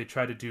see if they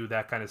try to do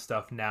that kind of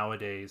stuff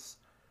nowadays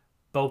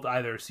both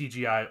either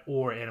CGI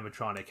or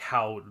animatronic,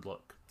 how it would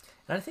look.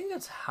 And I think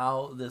that's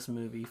how this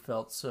movie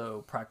felt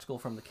so practical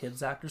from the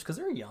kids actors, because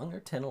they're young, they're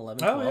 10, 11,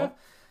 12. Yeah.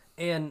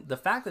 And the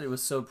fact that it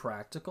was so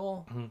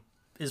practical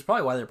is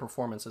probably why their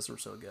performances were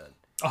so good.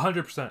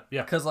 100%,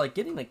 yeah. Because, like,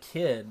 getting a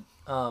kid,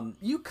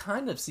 you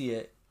kind of see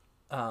it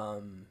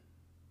a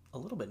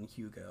little bit in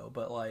Hugo,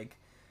 but, like,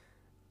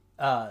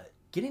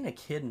 getting a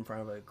kid in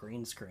front of a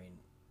green screen,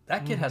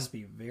 that kid has to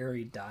be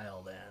very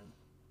dialed in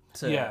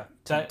to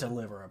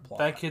deliver a plot.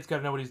 That kid's got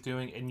to know what he's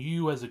doing, and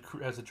you as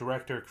a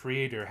director,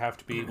 creator, have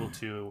to be able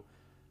to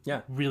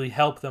really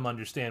help them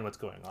understand what's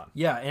going on.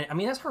 Yeah, and I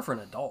mean, that's hard for an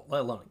adult,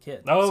 let alone a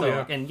kid. Oh,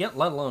 yeah. And yet,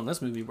 let alone this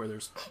movie where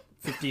there's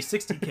 50,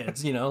 60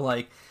 kids, you know,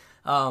 like...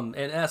 and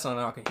that's not a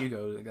knock at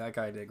Hugo. That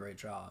guy did a great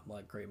job.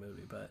 Like, great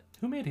movie. But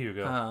who made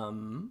Hugo?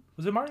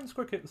 Was it Martin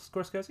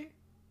Scorsese?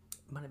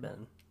 Might have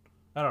been.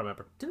 I don't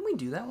remember. Didn't we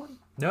do that one?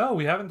 No,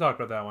 we haven't talked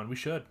about that one. We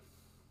should.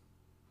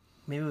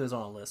 Maybe it was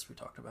on a list we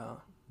talked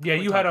about. Yeah,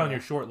 you had it on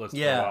your short list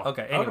for a while.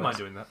 Okay. I wouldn't mind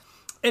doing that.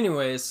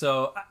 Anyways,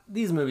 so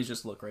these movies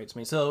just look great to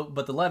me. So,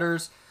 but the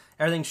letters,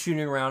 everything's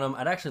shooting around them.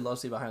 I'd actually love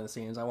to see behind the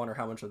scenes. I wonder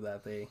how much of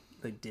that they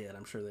did.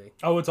 I'm sure they...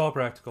 Oh, it's all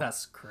practical.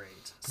 That's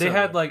great. They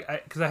had, like...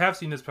 Because I have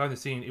seen this behind the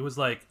scene. It was,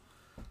 like,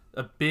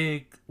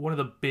 one of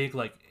the big,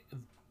 like,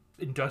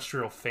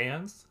 industrial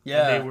fans.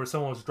 Yeah. And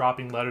someone was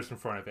dropping letters in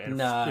front of it. And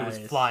it was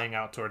flying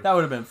out toward it. That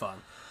would have been fun.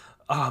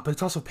 But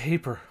it's also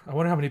paper. I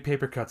wonder how many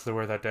paper cuts there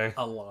were that day.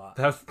 A lot.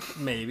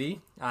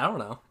 Maybe. I don't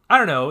know. I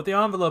don't know. The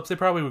envelopes, they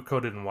probably were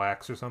coated in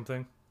wax or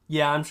something.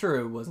 Yeah, I'm sure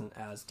it wasn't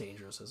as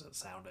dangerous as it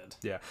sounded.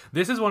 Yeah.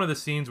 This is one of the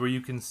scenes where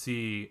you can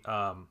see...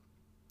 I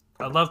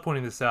love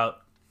pointing this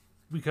out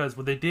because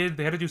what they had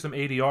to do some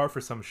ADR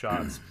for some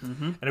shots.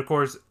 And of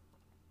course,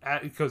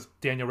 because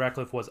Daniel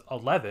Radcliffe was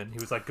 11, he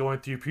was like going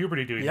through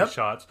puberty doing these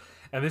shots.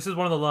 And this is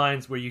one of the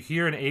lines where you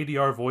hear an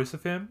ADR voice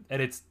of him,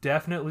 and it's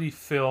definitely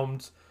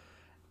filmed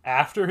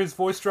after his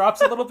voice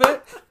drops a little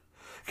bit.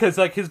 Because,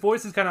 like, his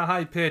voice is kind of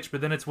high pitched, but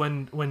then it's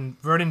when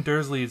Vernon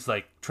Dursley is,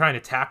 like, trying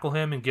to tackle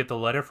him and get the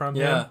letter from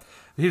him.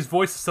 His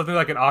voice is something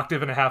like an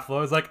octave and a half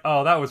low. It's like,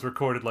 oh, that was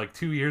recorded, like,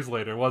 2 years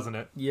later, wasn't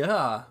it?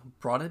 Yeah,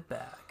 brought it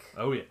back.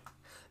 Oh, yeah.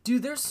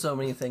 Dude, there's so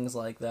many things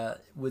like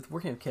that with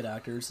working with kid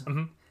actors.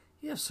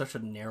 You have such a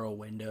narrow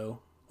window.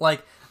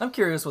 Like, I'm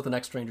curious what the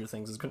next Stranger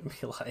Things is going to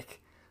be like.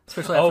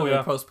 Especially after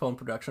they postponed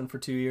production for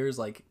 2 years.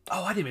 Like,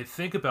 oh, I didn't even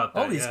think about that.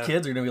 All these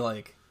kids are going to be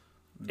like...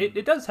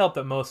 It does help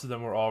that most of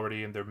them were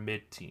already in their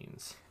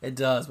mid-teens. It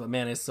does, but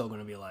man, it's still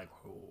going to be like...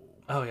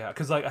 Oh, yeah,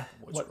 because, like,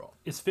 what's wrong?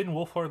 Is Finn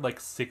Wolfhard, like,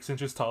 6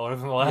 inches taller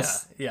than the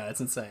last? Yeah, it's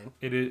insane.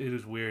 It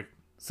is weird.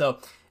 So,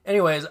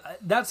 anyways,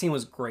 that scene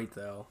was great,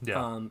 though.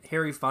 Yeah.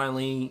 Harry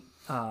finally,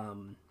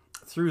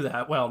 through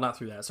that... Well, not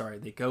through that, sorry.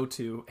 They go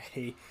to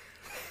a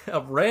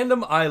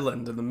random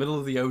island in the middle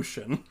of the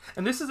ocean.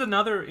 And this is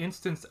another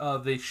instance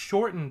of they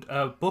shortened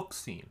a book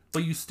scene,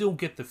 but you still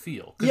get the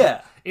feel.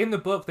 Yeah. In the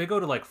book, they go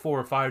to like 4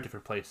 or 5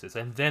 different places,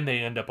 and then they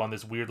end up on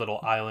this weird little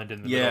island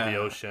in the middle of the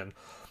ocean.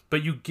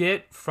 But you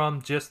get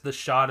from just the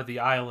shot of the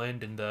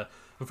island and the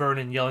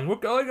Vernon yelling, "We're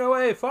going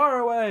away, far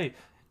away,"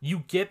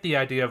 you get the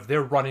idea of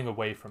they're running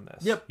away from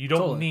this. Yep. You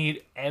don't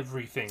need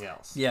everything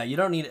else. Yeah, you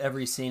don't need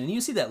every scene. And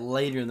you see that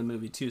later in the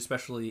movie, too,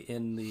 especially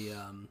in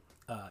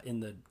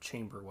the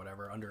chamber,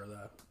 whatever, under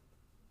the...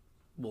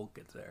 We'll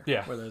get there.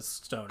 Yeah. Where the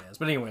stone is.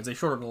 But anyways, they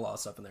shortened a lot of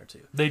stuff in there,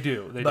 too. They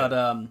do.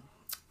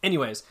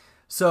 Anyways,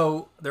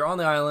 so they're on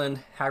the island.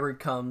 Hagrid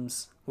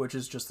comes, which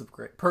is just a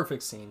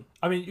perfect scene.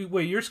 I mean,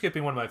 wait, you're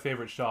skipping one of my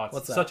favorite shots.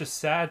 What's that? Such a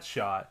sad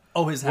shot.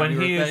 Oh, his happy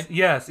birthday?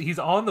 Yes, he's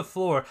on the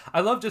floor.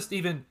 I love just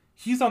even...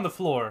 He's on the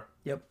floor.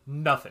 Yep.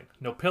 Nothing.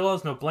 No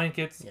pillows, no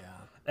blankets. Yeah.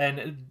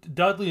 And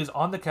Dudley is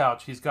on the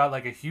couch. He's got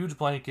like a huge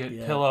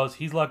blanket, pillows.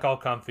 He's like all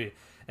comfy.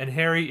 And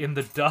Harry in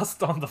the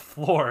dust on the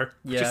floor,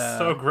 which is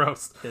so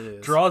gross,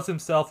 draws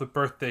himself a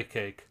birthday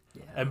cake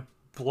and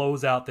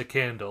blows out the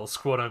candles,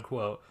 quote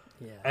unquote.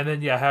 Yeah. And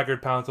then,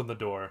 Hagrid pounds on the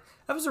door.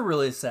 That was a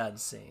really sad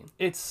scene.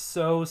 It's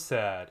so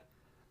sad.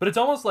 But it's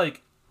almost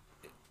like,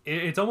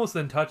 it's almost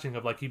then touching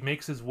of like he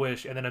makes his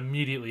wish and then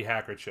immediately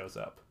Hagrid shows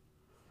up.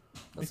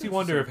 Makes you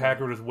wonder if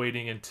Hagrid was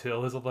waiting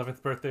until his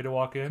 11th birthday to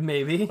walk in.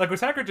 Maybe. Like, was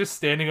Hagrid just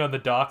standing on the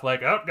dock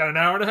like, oh, got an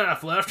hour and a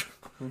half left.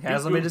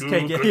 Hasn't made his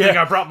cake yet. Good thing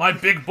I brought my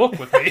big book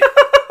with me.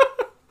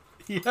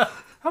 Yeah.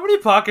 How many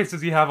pockets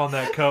does he have on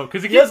that coat?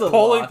 Because he keeps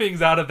pulling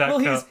things out of that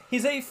coat. Well,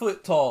 he's 8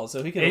 foot tall,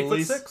 so he can at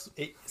least...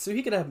 8'6"? So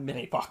he could have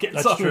many pockets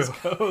That's on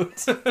true.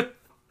 his coat.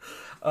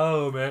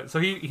 Oh, man. So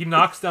he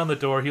knocks down the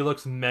door. He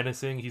looks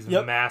menacing. He's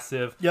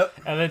massive. Yep.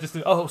 And then just,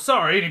 oh,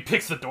 sorry. And he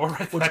picks the door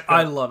right Which back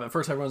I up. love. At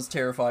first, everyone's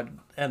terrified.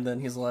 And then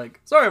he's like,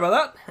 sorry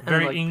about that. And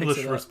Very like,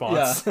 English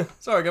response. Yeah.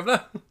 Sorry,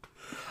 Governor.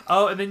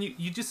 Oh, and then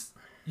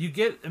you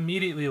get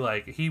immediately,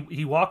 like,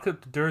 he walks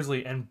up to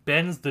Dursley and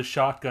bends the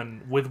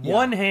shotgun with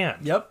one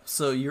hand. Yep.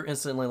 So you're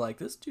instantly like,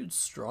 this dude's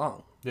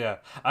strong. Yeah.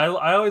 I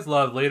always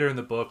love later in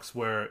the books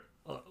where...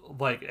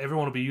 like,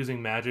 everyone will be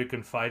using magic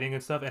and fighting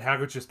and stuff, and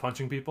Hagrid's just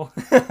punching people.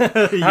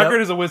 Hagrid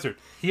is a wizard.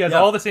 He has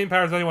all the same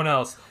powers as anyone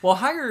else. Well,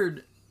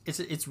 Hagrid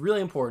it's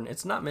really important.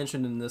 It's not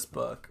mentioned in this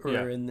book or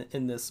Yeah.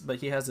 in this, but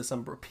he has this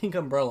pink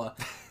umbrella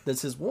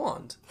that's his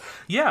wand.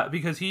 Yeah,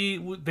 because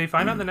they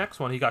find out in the next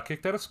one he got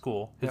kicked out of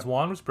school. His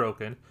wand was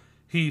broken.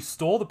 He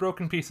stole the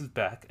broken pieces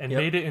back and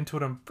made it into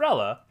an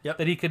umbrella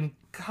that he can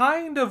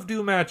kind of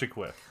do magic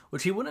with.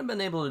 Which he wouldn't have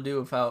been able to do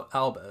without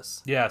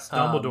Albus. Yes,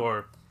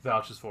 Dumbledore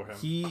vouches for him.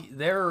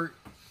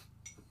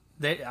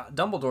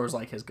 Dumbledore's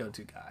like his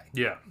go-to guy.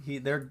 Yeah.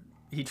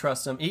 He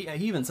trusts him. He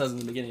even says in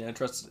the beginning, "I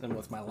trust him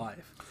with my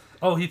life."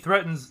 Oh, he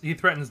threatens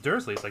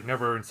Dursley. It's like,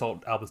 never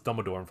insult Albus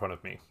Dumbledore in front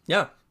of me.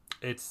 Yeah.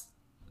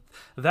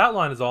 That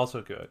line is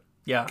also good.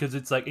 Yeah. Because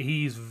it's like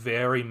he's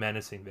very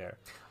menacing there.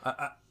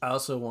 I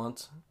also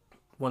want,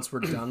 once we're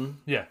done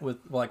with,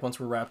 like, once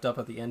we're wrapped up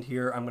at the end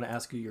here, I'm going to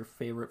ask you your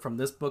favorite, from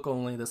this book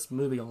only, this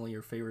movie only,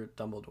 your favorite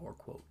Dumbledore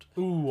quote.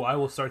 Ooh, I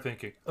will start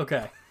thinking.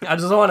 Okay. I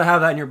just want to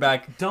have that in your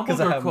back.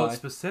 Dumbledore quote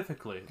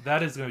specifically.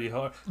 That is going to be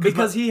hard.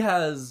 Because he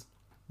has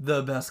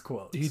the best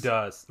quotes. He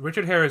does.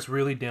 Richard Harris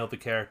really nailed the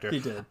character. He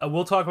did.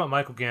 We'll talk about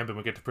Michael Gambon when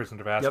we get to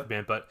Prisoner of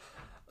Azkaban, but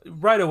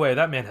right away,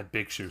 that man had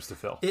big shoes to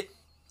fill.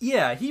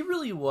 Yeah, he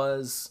really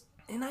was,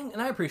 and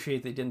I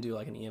appreciate they didn't do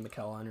like an Ian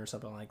McKellen or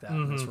something like that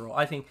in this role.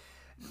 I think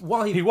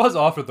while he was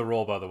offered the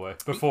role, by the way,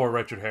 before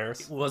Richard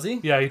Harris. Was he?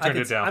 Yeah, he turned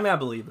it down. I mean, I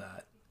believe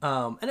that.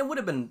 And it probably would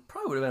have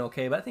been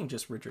okay, but I think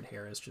just Richard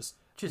Harris just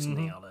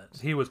nailed it.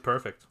 He was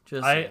perfect.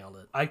 Nailed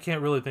it. I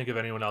can't really think of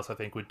anyone else I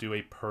think would do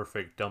a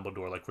perfect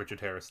Dumbledore like Richard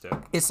Harris did.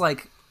 It's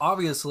like,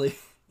 obviously,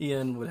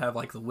 Ian would have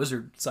like the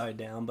wizard side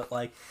down, but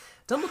like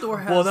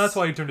Dumbledore has... Well, that's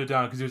why he turned it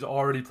down, because he was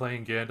already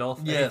playing Gandalf.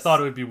 Yes. And he thought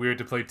it would be weird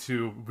to play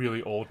two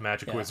really old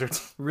magic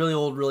wizards. Really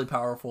old, really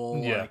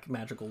powerful, like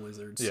magical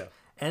wizards. Yeah.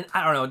 And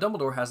I don't know,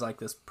 Dumbledore has like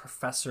this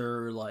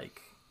professor,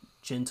 like,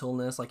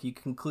 gentleness. Like, you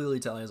can clearly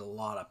tell he has a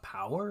lot of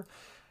power,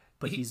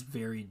 but he's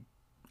very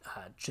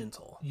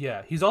gentle.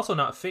 Yeah, he's also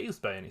not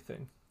fazed by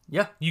anything.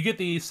 Yeah. You get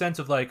the sense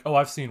of like, oh,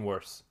 I've seen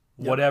worse.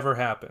 Whatever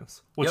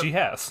happens. Which he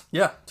has.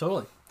 Yeah,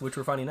 totally. Which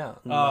we're finding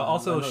out.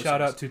 Also,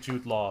 shout out to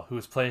Jude Law, who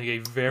is playing a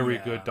very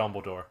good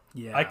Dumbledore.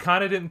 Yeah. I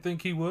kind of didn't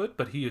think he would,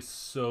 but he is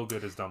so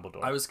good as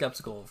Dumbledore. I was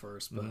skeptical at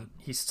first, but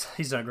he's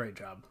done a great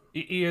job.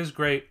 He is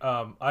great.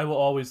 I will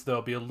always,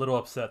 though, be a little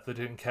upset they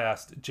didn't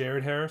cast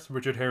Jared Harris,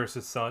 Richard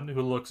Harris's son,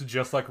 who looks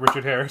just like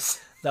Richard Harris.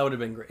 That would have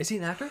been great. Is he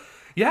an actor?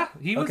 Yeah,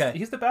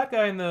 he's the bad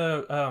guy in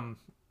the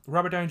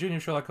Robert Downey Jr.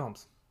 Sherlock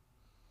Holmes.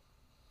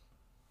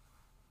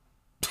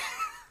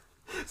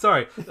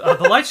 Sorry,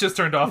 the lights just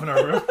turned off in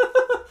our room.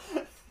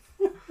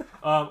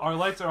 Our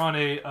lights are on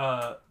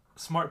a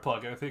smart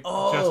plug, and I think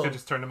Jessica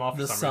just turned them off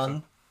for some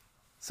reason.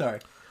 Sorry.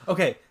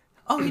 Okay.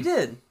 Oh, he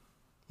did.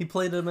 He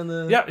played him in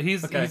the... Yeah,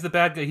 he's the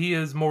bad guy. He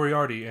is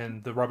Moriarty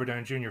in the Robert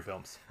Downey Jr.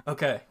 films.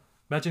 Okay.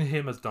 Imagine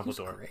him as Dumbledore. He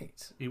was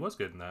great. He was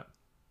good in that.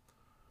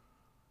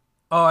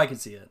 Oh, I can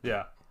see it.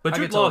 Yeah. But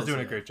Jude Law is doing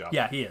a great job.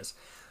 Yeah, he is.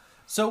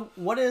 So,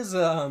 what is...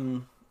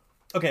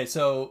 Okay,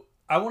 so...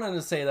 I wanted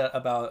to say that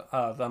about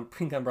the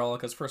pink umbrella,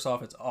 because first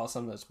off, it's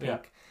awesome that it's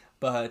pink,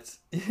 but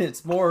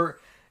it's more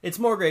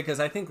great because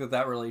I think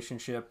that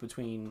relationship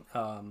between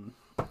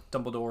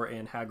Dumbledore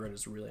and Hagrid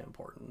is really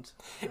important.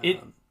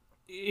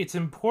 It's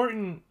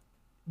important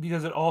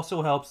because it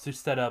also helps to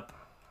set up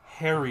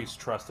Harry's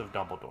trust of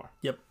Dumbledore.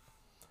 Yep.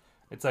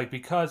 It's like,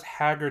 because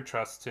Hagrid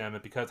trusts him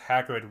and because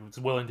Hagrid was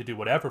willing to do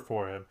whatever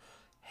for him,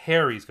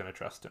 Harry's going to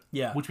trust him.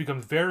 Yeah. Which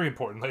becomes very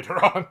important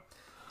later on.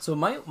 So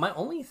my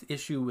only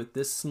issue with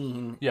this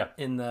scene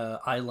in the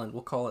island,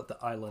 we'll call it the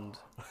island,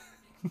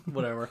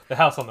 whatever. The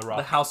House on the Rock.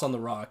 The House on the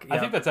Rock. Yeah. I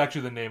think that's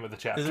actually the name of the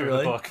chapter really?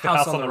 in the book.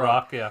 House on the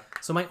Rock, yeah.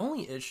 So my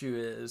only issue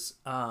is,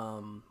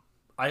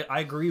 I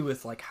agree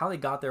with like how they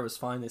got there was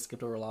fine. They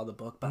skipped over a lot of the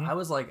book, but I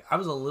was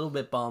a little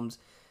bit bummed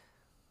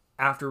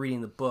after reading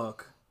the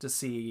book to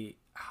see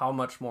how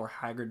much more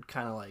Hagrid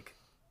kind of like,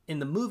 in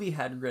the movie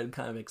Hagrid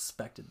kind of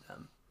expected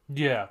them.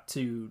 Yeah.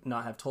 To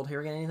not have told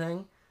Harry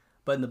anything,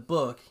 but in the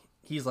book,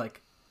 he's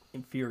like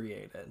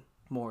infuriated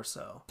more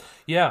so.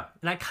 Yeah.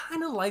 And I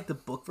kind of like the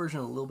book version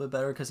a little bit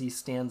better because he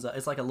stands up.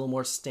 It's like a little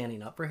more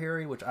standing up for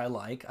Harry, which I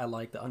like. I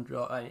like the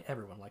underdog.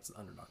 Everyone likes the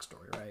underdog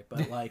story, right?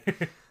 But like,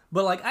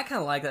 I kind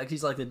of like that. 'Cause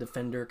he's like the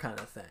defender kind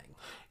of thing.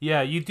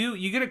 Yeah, you do.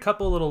 You get a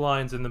couple little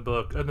lines in the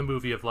book, in the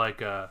movie of like,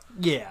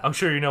 yeah, I'm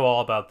sure you know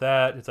all about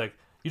that. It's like,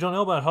 you don't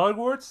know about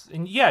Hogwarts?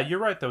 And yeah, you're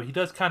right though. He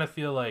does kind of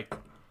feel like,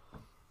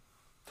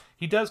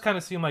 he does kind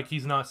of seem like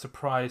he's not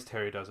surprised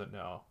Harry doesn't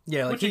know.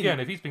 Yeah, like, which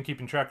again, if he's been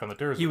keeping track on the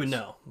Dursleys, he would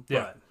know.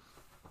 Yeah, but...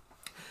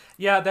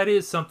 yeah, that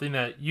is something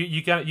that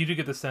you do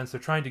get the sense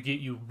they're trying to get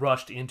you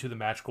rushed into the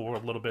magical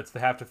world a little bit, so they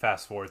have to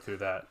fast forward through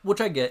that.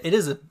 Which I get. It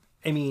is a.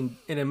 I mean,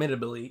 and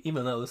admittedly,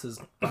 even though this is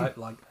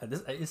like,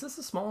 is this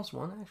the smallest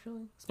one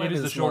actually? It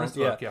is the shortest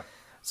book. Yeah.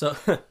 So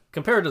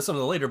compared to some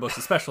of the later books,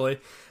 especially,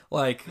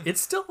 like,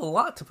 it's still a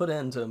lot to put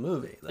into a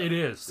movie. Though. It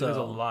is. So, it is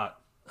a lot.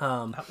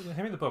 Hand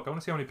me the book. I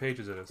want to see how many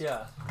pages it is.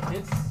 Yeah,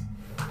 it's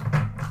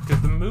because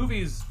the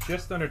movie's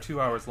just under 2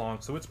 hours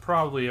long, so it's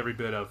probably every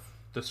bit of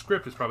the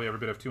script is probably every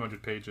bit of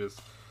 200 pages.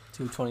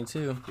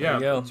 222. Yeah,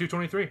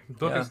 223. The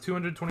book is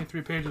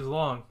 223 pages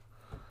long.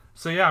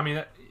 So yeah, I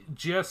mean,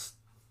 just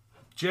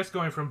just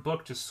going from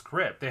book to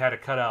script, they had to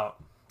cut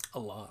out A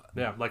lot.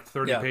 like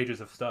 30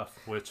 pages of stuff,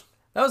 which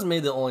That was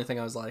maybe the only thing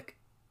I was like,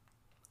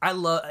 I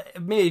love,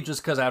 maybe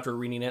just because after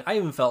reading it, I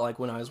even felt like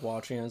when I was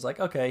watching it, I was like,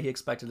 okay, he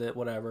expected it,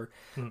 whatever.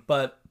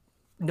 But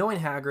knowing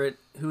Hagrid,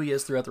 who he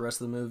is throughout the rest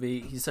of the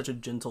movie, he's such a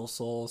gentle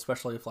soul,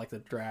 especially with like the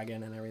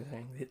dragon and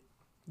everything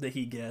that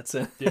he gets.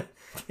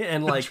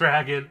 And like,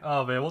 dragon.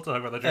 Oh man, we'll talk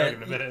about the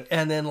dragon in a minute.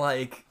 And then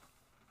like,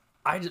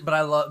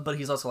 but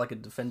he's also like a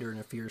defender and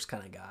a fierce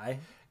kind of guy.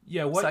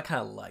 Yeah, So I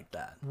kind of like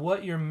that.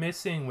 what you're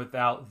missing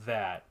without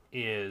that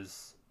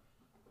is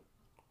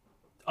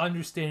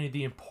understanding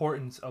the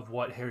importance of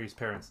what Harry's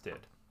parents did.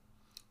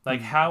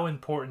 Like how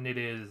important it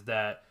is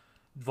that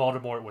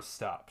Voldemort was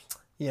stopped.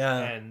 Yeah.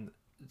 And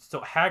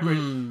so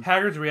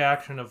Hagrid's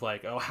reaction of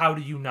like, oh, how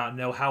do you not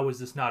know? How is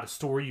this not a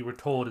story you were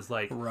told? Is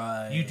like,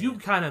 Right. you do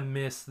kind of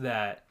miss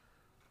that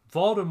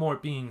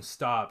Voldemort being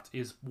stopped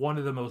is one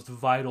of the most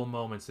vital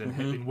moments in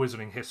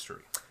Wizarding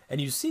history. And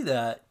you see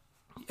that,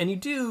 and you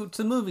do,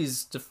 to the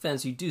movie's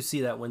defense, you do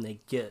see that when they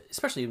get,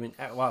 especially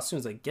as soon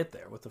as they get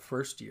there with the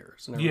first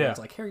years, and everyone's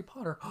like, Harry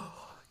Potter,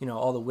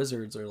 all the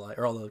wizards are like,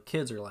 or all the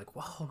kids are like,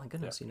 wow, oh my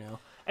goodness,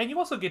 And you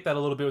also get that a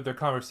little bit with their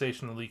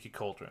conversation in Leaky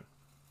Cauldron.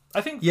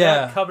 I think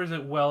that covers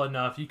it well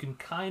enough. You can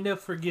kind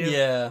of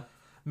forgive,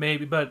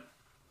 maybe, but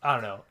I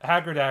don't know.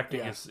 Hagrid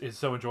acting is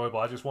so enjoyable.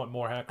 I just want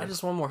more Hagrid. I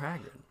just want more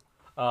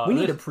Hagrid. We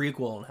need a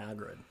prequel on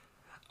Hagrid.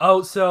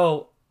 Oh,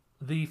 so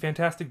the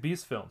Fantastic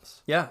Beasts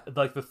films. Yeah.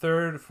 Like the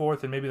 3rd,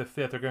 4th, and maybe the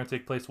 5th are going to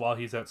take place while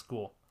he's at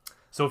school.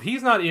 So if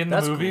he's not in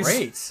the movies,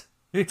 great.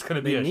 It's going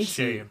to be a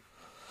shame.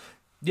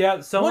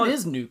 Yeah, what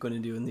is Newt going to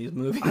do in these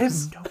movies? I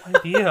have no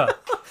idea.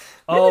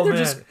 Maybe they're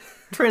just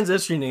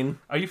transitioning.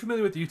 Are you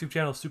familiar with the YouTube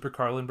channel Super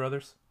Carlin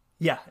Brothers?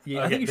 Yeah.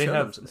 I think you they showed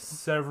have them.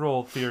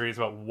 several theories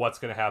about what's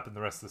going to happen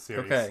the rest of the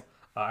series. Okay.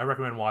 I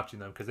recommend watching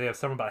them because they have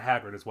some about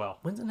Hagrid as well.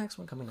 When's the next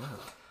one coming out?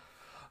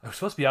 It was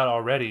supposed to be out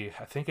already.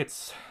 I think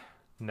it's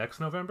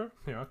next November.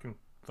 I can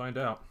find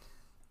out.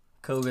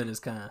 COVID is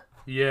kind of...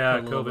 Yeah,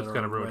 COVID's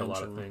kind of ruined a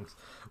lot of things.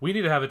 We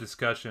need to have a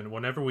discussion.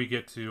 Whenever we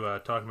get to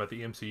talking about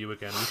the MCU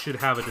again, we should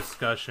have a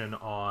discussion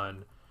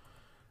on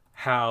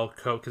how...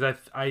 Because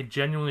I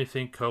genuinely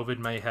think COVID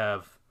may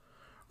have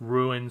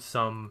ruined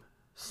some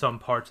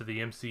parts of the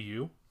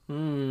MCU.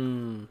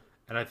 And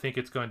I think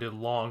it's going to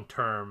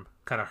long-term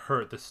kind of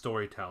hurt the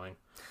storytelling.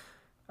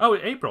 Oh,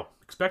 April.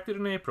 Expected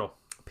in April.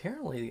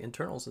 Apparently,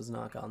 Internals has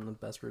not gotten the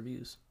best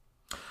reviews.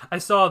 I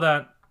saw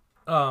that.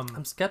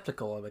 I'm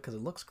skeptical of it because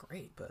it looks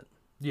great, but...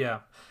 Yeah.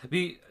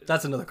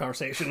 That's another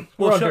conversation.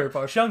 Well,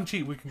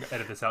 Shang-Chi, we can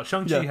edit this out.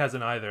 Shang-Chi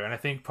hasn't either, and I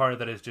think part of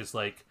that is just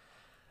like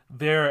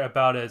they're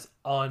about as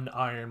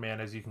un-Iron Man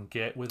as you can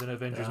get with an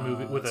Avengers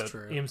movie, with a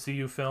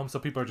MCU film, so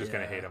people are just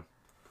going to hate him.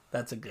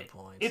 That's a good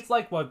point. It's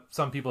like what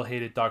some people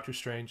hated Doctor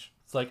Strange.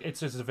 It's like, it's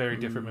just a very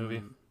different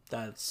movie.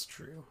 That's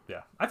true.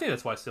 Yeah. I think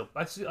that's why I still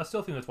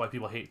think that's why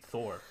people hate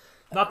Thor.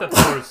 Not that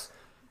Thor's...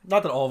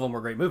 Not that all of them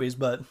were great movies,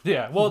 but...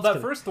 Yeah, well,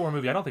 that first Thor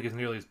movie I don't think is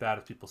nearly as bad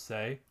as people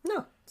say.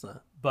 No, it's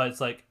not. But it's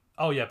like,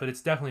 oh yeah, but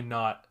it's definitely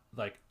not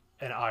like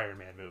an Iron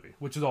Man movie,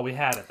 which is all we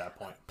had at that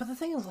point. But the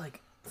thing is,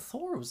 like,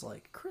 Thor was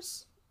like,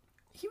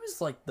 he was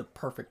like the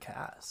perfect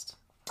cast.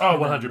 Oh,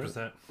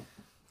 100%.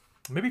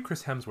 Maybe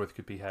Chris Hemsworth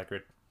could be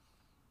Hagrid.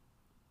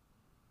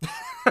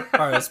 All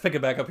right, let's pick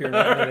it back up here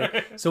now.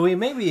 So we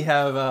maybe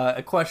have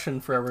a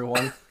question for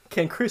everyone.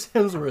 Can Chris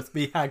Hemsworth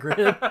be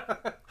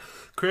Hagrid?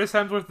 Chris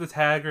Hemsworth is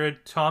Hagrid.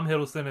 Tom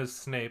Hiddleston is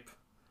Snape.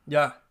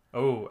 Yeah.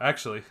 Oh,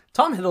 actually,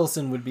 Tom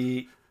Hiddleston would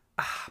be...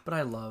 but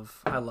I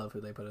love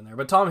who they put in there.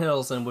 But Tom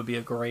Hiddleston would be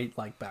a great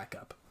like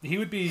backup. He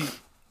would be...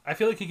 I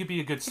feel like he could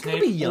be a good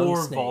Snape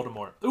or Snape.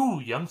 Voldemort.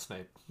 Ooh, young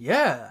Snape.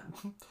 Yeah.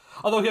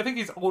 Although I think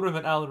he's older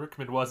than Alan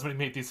Rickman was when he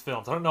made these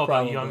films. I don't know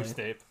about young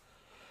Snape.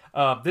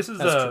 This is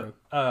true.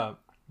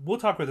 We'll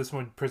talk about this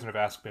when Prisoner of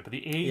Azkaban, but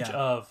the age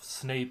of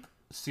Snape,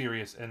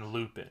 Sirius, and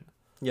Lupin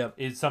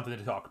is something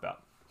to talk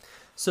about.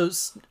 So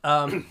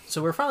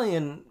we're finally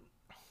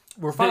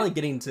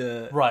getting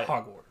to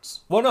Hogwarts.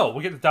 Well, no,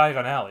 we get to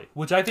Diagon Alley,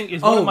 which I think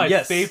is one of my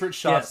favorite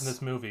shots in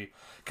this movie.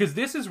 Because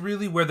this is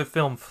really where the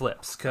film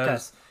flips.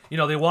 Because,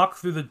 they walk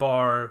through the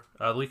bar,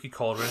 Leaky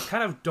Cauldron. It's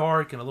kind of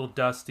dark and a little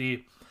dusty.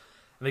 And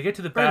they get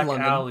to the back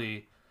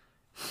alley.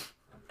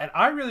 And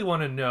I really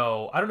want to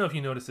know, I don't know if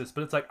you noticed this,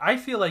 but it's like, I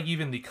feel like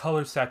even the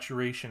color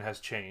saturation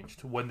has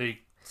changed when they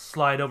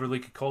slide over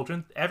Leaky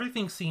Cauldron.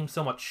 Everything seems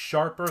so much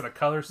sharper. The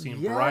colors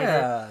seem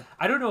brighter.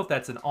 I don't know if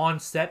that's an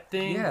on-set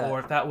thing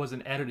or if that was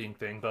an editing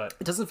thing, but...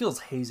 It doesn't feel as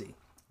hazy.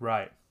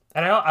 Right.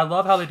 And I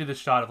love how they do this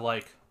shot of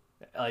like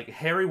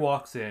Harry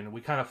walks in, we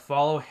kind of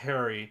follow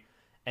Harry,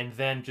 and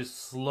then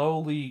just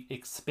slowly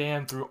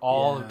expand through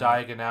all of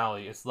Diagon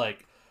Alley. It's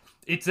like...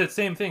 It's the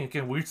same thing.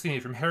 Again, we're seeing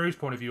it from Harry's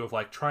point of view of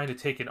like trying to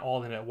take it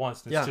all in at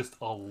once. And it's just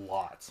a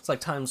lot. It's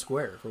like Times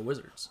Square for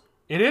wizards.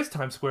 It is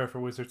Times Square for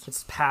wizards.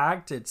 It's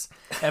packed. It's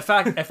in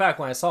fact,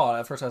 when I saw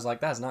it at first, I was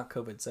like, "That's not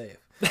COVID safe."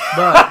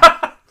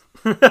 But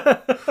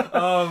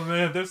oh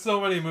man, there's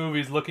so many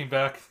movies looking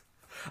back.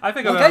 I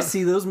think I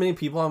see those many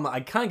people.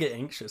 I kind of get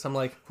anxious. I'm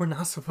like, we're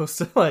not supposed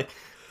to like.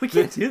 We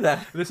can't do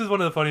that. This is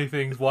one of the funny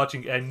things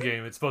watching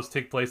Endgame. It's supposed to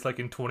take place like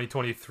in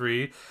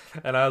 2023,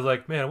 and I was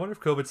like, man, I wonder if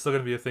COVID's still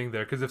going to be a thing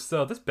there. Because if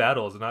so, this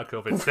battle is not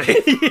COVID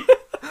safe.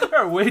 There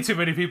are way too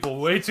many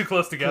people, way too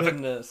close together.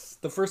 Goodness,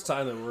 the first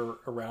time that we're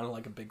around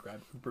like a big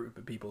group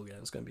of people again,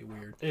 it's going to be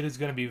weird. It is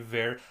going to be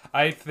very.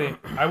 I think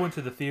I went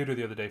to the theater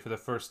the other day for the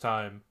first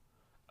time,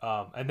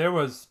 and there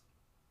was,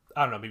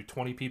 I don't know, maybe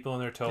 20 people in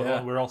there total. Yeah.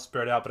 And we were all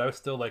spread out, but I was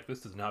still like,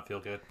 this does not feel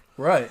good.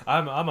 Right.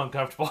 I'm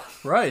uncomfortable.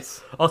 Right.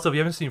 Also, if you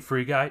haven't seen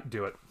Free Guy,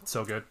 do it. It's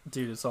so good.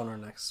 Dude, it's on our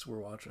next. We're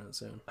watching it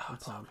soon. I'm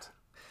pumped.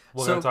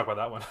 We're going to talk about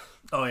that one.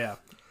 Oh yeah.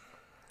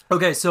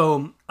 Okay,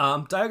 so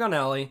Diagon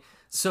Alley.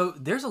 So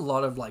there's a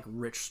lot of like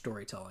rich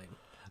storytelling.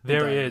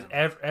 There is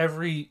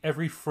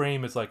every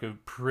frame is like a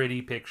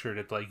pretty picture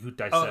to like you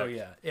dissect. Oh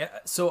yeah.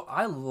 So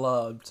I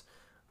loved.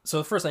 So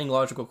the first thing,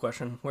 logical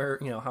question: how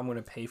I'm going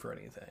to pay for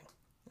anything?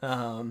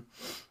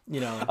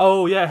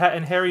 Oh yeah,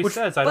 and Harry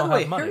says, "I don't by the way,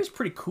 have money." Harry's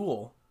pretty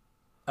cool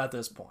at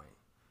this point.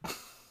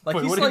 Like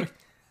Wait, he's what do you like, mean?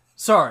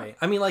 sorry,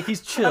 I mean like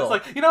he's chill.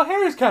 It's like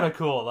Harry's kind of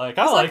cool. Like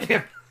I like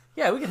him.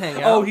 Yeah, we can hang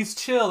out. Oh, he's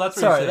chill. That's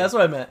what sorry. That's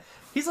what I meant.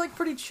 He's like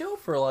pretty chill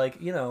for like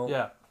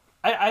Yeah.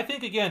 I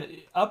think, again,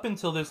 up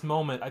until this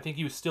moment, I think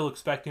he was still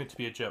expecting it to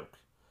be a joke.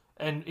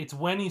 And it's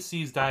when he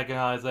sees Diagon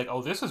Alley, he's like,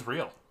 oh, this is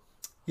real.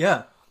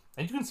 Yeah.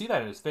 And you can see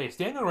that in his face.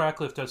 Daniel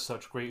Radcliffe does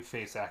such great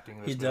face acting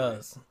in this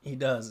movie. He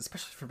does,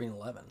 especially for being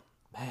 11.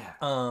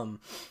 Man.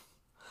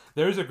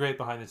 There's a great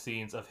behind the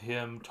scenes of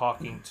him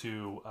talking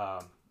to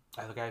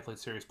the guy who played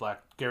Sirius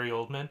Black, Gary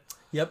Oldman.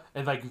 Yep.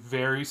 And, like,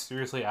 very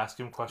seriously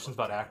asking him questions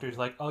about actors.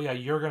 Like, oh, yeah,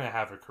 you're going to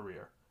have a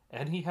career.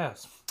 And he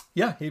has.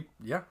 Yeah.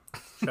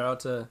 Shout out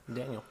to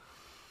Daniel.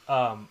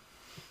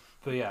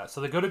 But yeah,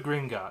 so they go to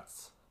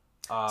Gringotts.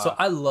 So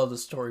I love the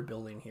story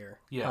building here.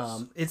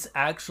 Yes. It's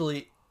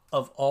actually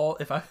of all.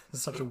 It's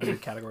such a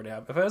weird category to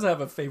have. If I was to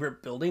have a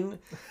favorite building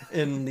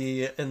in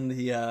the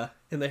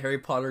Harry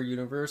Potter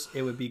universe,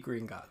 it would be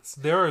Gringotts.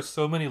 There are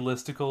so many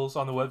listicles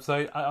on the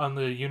website, on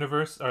the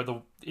universe or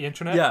the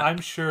internet. Yeah.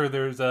 I'm sure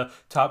there's a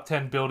top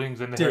 10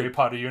 buildings in the Harry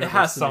Potter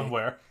universe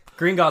somewhere.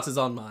 Gringotts is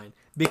on mine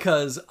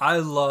because I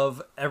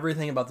love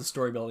everything about the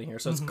story building here.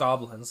 So it's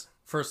goblins.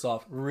 First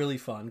off, really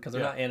fun because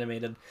they're not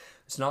animated.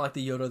 It's not like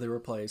the Yoda they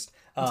replaced.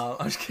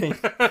 I'm just kidding.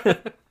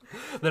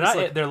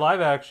 They're live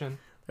action.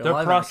 Their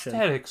live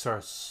prosthetics are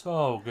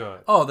so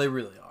good. Oh, they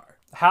really are.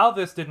 How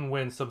this didn't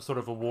win some sort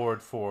of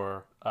award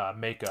for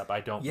makeup,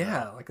 I don't know.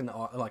 Yeah, like an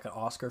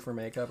Oscar for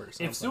makeup or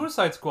something. If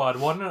Suicide Squad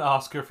won an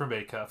Oscar for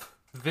makeup,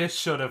 this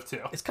should have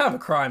too. It's kind of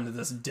a crime that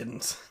this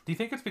didn't. Do you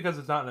think it's because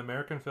it's not an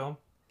American film?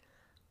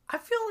 I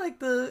feel like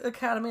the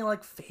Academy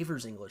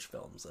favors English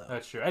films though.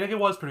 That's true. I think it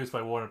was produced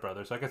by Warner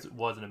Brothers, so I guess it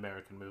was an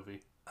American movie.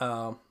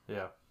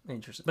 Yeah.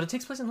 Interesting. But it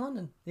takes place in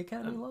London. The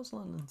Academy loves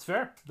London. It's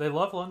fair. They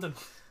love London.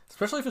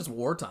 Especially if it's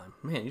wartime.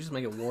 Man, you just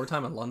make it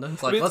wartime in London.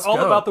 It's like, it's let's all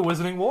go. about the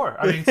Wizarding War.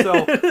 I mean,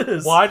 so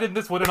why didn't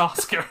this win an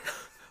Oscar?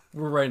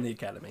 We're right in the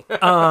Academy.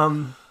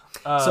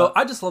 So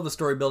I just love the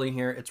story building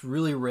here. It's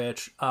really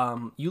rich.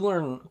 You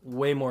learn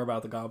way more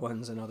about the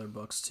goblins in other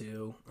books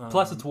too.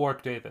 Plus, it's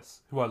Warwick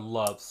Davis, who I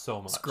love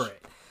so much. It's great.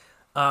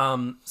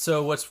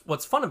 So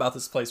what's fun about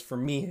this place for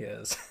me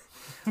is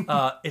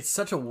it's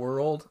such a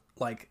world.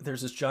 Like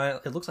there's this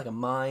giant, it looks like a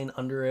mine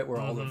under it where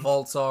all the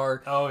vaults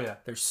are. Oh yeah.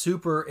 They're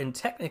super, and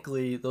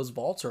technically those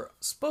vaults are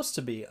supposed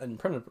to be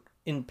impenetrable.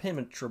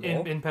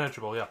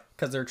 Impenetrable, yeah.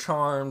 Because they're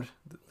charmed,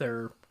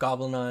 they're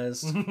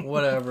goblinized,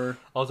 whatever.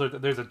 Also,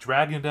 there's a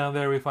dragon down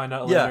there we find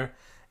out later.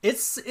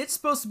 It's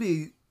supposed to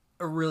be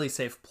a really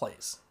safe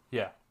place.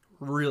 Yeah.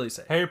 Really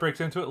safe. Harry breaks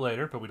into it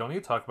later, but we don't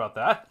need to talk about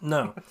that.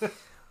 No.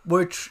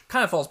 Which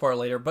kind of falls apart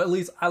later, but at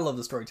least I love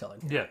the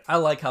storytelling. Yeah. I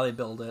like how they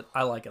build it.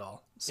 I like it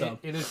all. So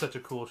it is such a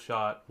cool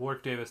shot.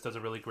 Warwick Davis does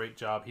a really great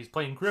job. He's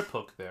playing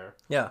Griphook there.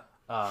 Yeah.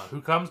 Who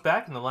comes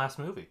back in the last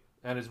movie.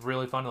 And is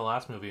really fun in the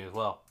last movie as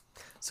well.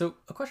 So,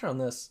 a question on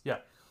this. Yeah.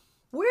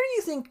 Where do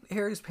you think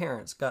Harry's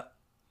parents got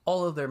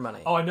all of their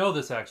money? Oh, I know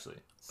this actually.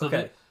 So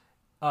okay.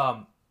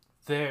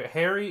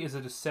 Harry is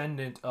a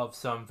descendant of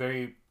some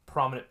very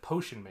prominent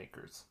potion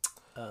makers.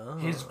 Oh.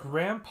 His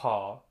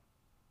grandpa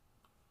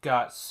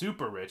got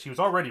super rich. He was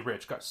already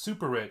rich. Got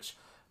super rich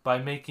by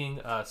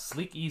making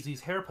Sleek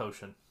Easy's hair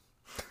potion.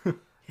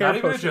 Not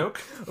even a joke.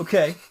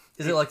 Okay.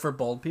 Is it like for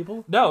bald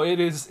people? No, it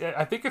is.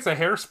 I think it's a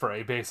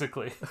hairspray,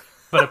 basically.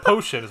 But a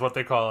potion is what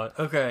they call it.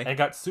 Okay. And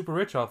got super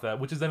rich off that,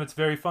 which is then it's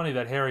very funny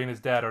that Harry and his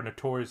dad are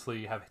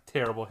notoriously have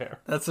terrible hair.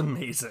 That's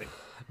amazing.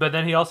 But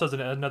then he also has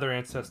another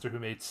ancestor who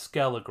made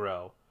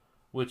Skele-Gro,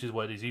 which is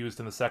what is used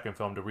in the second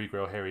film to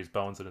regrow Harry's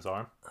bones in his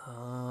arm.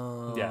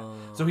 Oh. Yeah.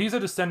 So he's a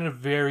descendant of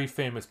very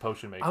famous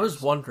potion makers. I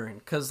was wondering,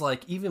 because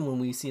like even when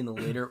we see in the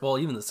later, well,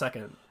 even the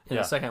second,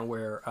 the second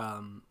where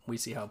we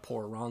see how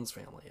poor Ron's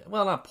family is.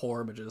 Well, not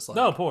poor, but just like...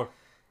 No, poor.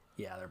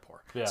 Yeah, they're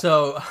poor. Yeah.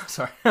 So,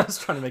 sorry, I was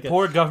trying to make it...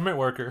 Poor government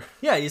worker.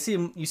 Yeah, you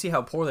see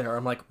how poor they are.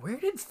 I'm like, where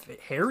did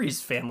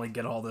Harry's family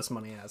get all this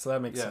money at? So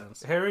that makes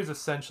sense. Harry's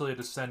essentially a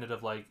descendant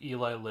of like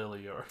Eli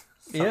Lilly or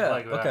something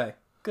like that. Okay.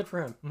 Good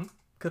for him. Mm-hmm.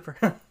 Good for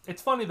him.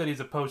 It's funny that he's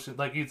a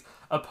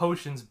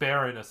potions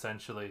baron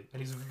essentially,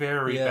 and he's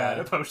very bad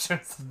at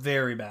potions.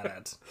 Very bad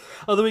at.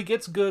 Although he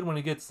gets good when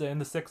he gets in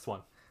the 6th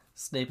one.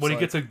 Snape's When he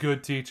gets a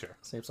good teacher.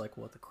 Snape's like,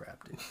 what the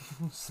crap, dude?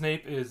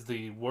 Snape is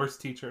the worst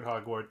teacher at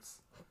Hogwarts.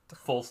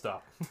 Full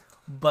stop.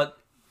 But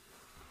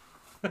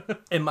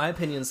in my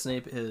opinion,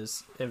 Snape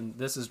is, and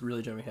this is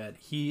really jumping ahead,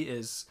 he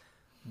is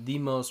the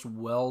most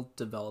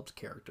well-developed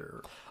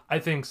character I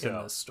think so.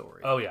 in this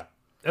story. Oh yeah.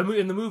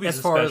 In the movies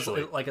As far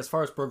especially. as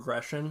far as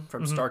progression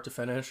from start to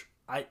finish,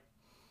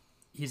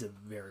 he's a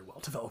very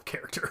well-developed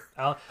character.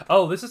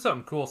 This is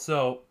something cool.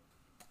 So,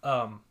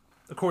 of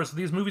course,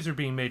 these movies are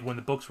being made when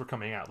the books were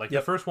coming out. Like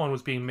the first one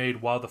was being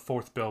made while the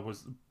 4th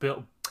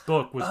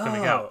book was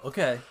coming out.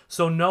 Okay.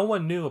 So no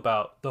one knew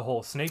about the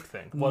whole Snape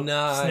thing.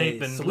 Nice.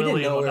 Snape and so Lily we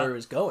didn't know and where it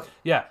was going.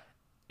 Yeah,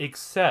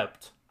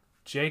 except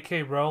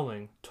J.K.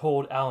 Rowling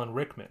told Alan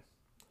Rickman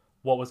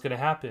what was going to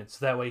happen,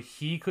 so that way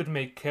he could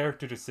make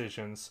character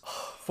decisions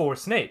for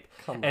Snape.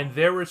 And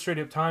there were straight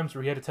up times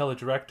where he had to tell the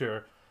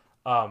director,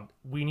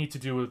 "We need to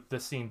do the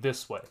scene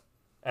this way,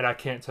 and I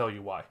can't tell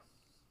you why."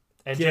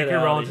 And J.K.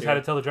 Rowling just had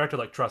to tell the director,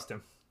 like, trust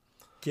him.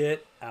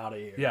 Get out of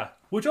here. Yeah,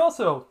 which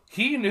also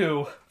he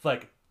knew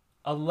like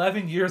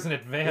 11 years in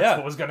advance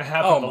what was going to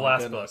happen in the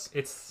last book.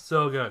 It's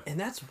so good. And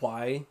that's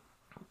why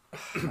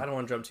I don't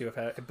want to jump too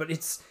ahead, but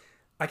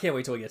I can't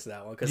wait till we get to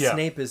that one because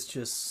Snape is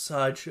just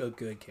such a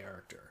good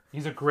character.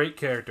 He's a great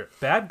character.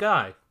 Bad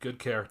guy, good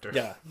character.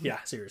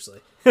 Yeah, seriously.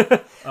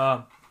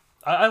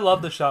 I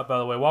love the shot, by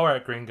the way, while we're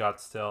at Gringotts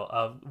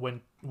still,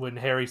 when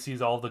Harry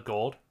sees all the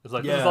gold. It's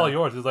like, this is all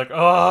yours. He's like,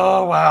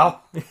 oh,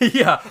 wow.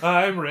 Yeah.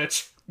 I'm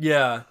rich.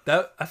 Yeah,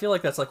 I feel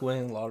like that's like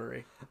winning the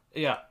lottery.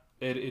 Yeah,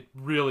 it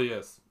really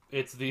is.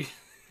 It's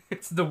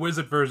the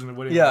wizard version of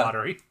winning the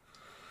lottery.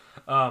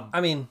 I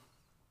mean,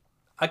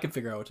 I could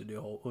figure out what to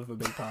do with a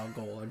big pile of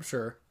gold, I'm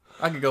sure.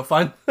 I could go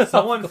find...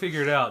 Someone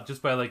figured out,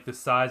 just by like the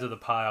size of the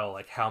pile,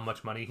 like how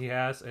much money he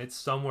has, and it's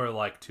somewhere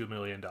like $2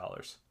 million.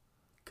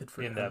 Good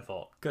for him. In that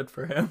vault. Good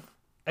for him.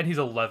 And he's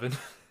 11.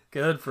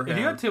 Good for him. If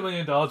you had $2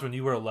 million when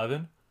you were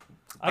 11,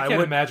 I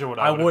can't imagine what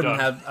I would have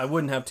done. I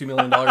wouldn't have $2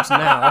 million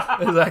now.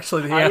 Is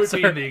actually the answer. I would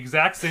be in the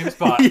exact same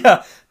spot.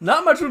 Yeah,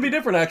 not much would be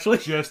different actually.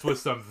 Just with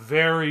some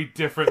very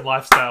different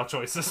lifestyle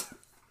choices.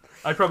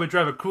 I'd probably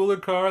drive a cooler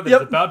car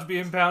that's about to be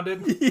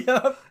impounded.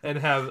 Yep. And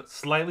have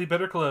slightly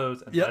better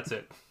clothes, and that's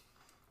it.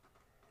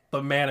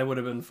 But man, it would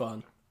have been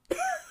fun.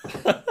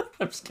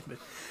 I'm just kidding.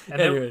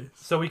 And anyway,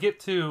 so we get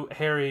to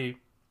Harry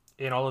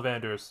in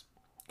Ollivanders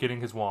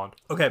getting his wand.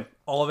 Okay,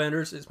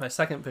 Ollivanders is my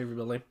second favorite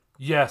building.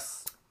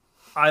 Yes.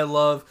 I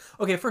love...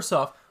 Okay, first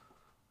off,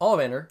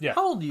 Ollivander, Yeah.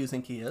 how old do you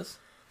think he is?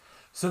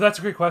 So that's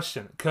a great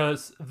question,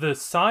 because the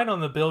sign on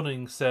the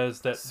building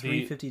says that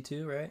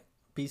 352, right?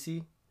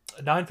 BC?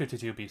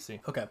 952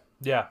 BC. Okay.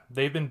 Yeah,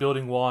 they've been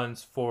building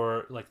wands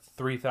for like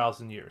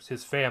 3,000 years.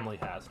 His family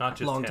has, not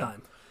just Long him.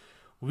 time.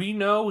 We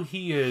know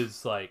he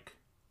is like...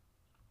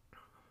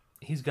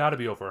 He's got to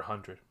be over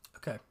 100.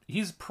 Okay.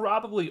 He's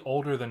probably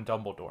older than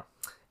Dumbledore.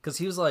 Because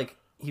he was like...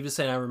 He was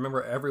saying, I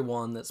remember every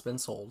one that's been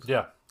sold.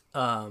 Yeah.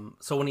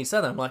 So when he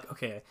said that, I'm like,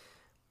 okay,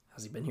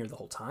 has he been here the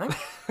whole time?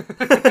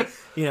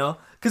 You know?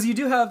 Because you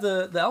do have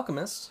the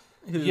alchemist.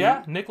 Who,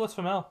 Nicholas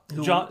Flamel.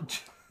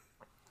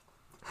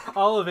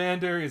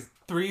 Ollivander is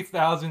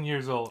 3,000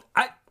 years old.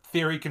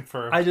 Theory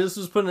confirmed. I just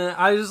was putting it...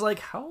 I was like,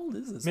 how old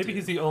is this Maybe dude?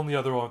 he's the only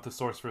other one with the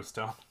Sorcerer's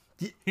Stone.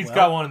 He's Well,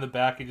 got one in the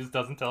back. He just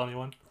doesn't tell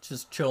anyone.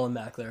 just chilling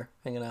back there,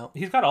 hanging out.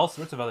 He's got all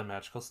sorts of other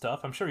magical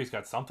stuff. I'm sure he's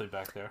got something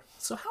back there.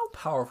 So how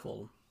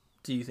powerful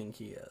do you think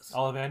he is?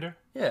 Ollivander?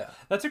 Yeah.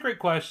 That's a great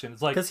question.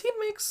 It's like... Because he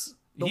makes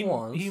the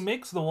wands. He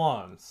makes the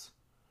wands.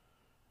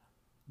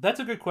 That's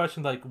a good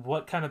question. Like,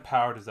 what kind of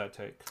power does that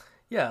take?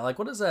 Yeah, like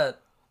what does that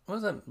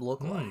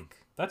look like?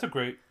 That's a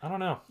great... I don't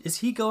know. Is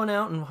he going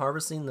out and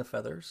harvesting the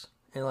feathers?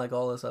 And like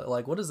all this,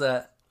 like what is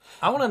that?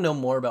 I want to know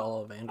more about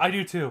Ollivander. I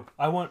do too.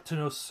 I want to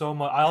know so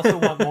much. I also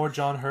want more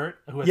John Hurt,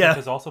 who I think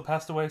has also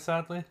passed away,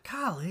 sadly.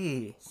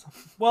 Golly.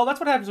 Well, that's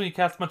what happens when you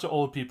cast a bunch of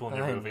old people in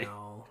your I movie.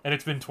 know. And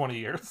it's been 20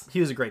 years. He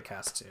was a great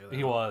cast too. Though.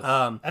 He was.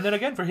 And then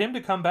again, for him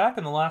to come back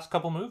in the last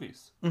couple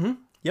movies. Mm-hmm.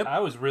 Yep.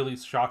 That was really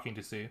shocking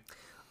to see.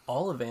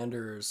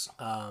 Ollivander's,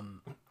 I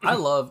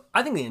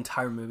think the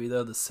entire movie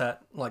though, the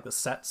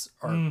sets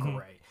are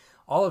great.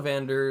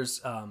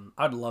 Ollivander's,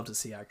 I'd love to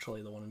see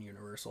actually the one in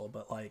Universal,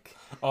 but like...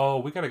 Oh,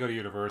 we gotta go to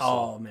Universal.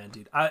 Oh man,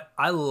 dude.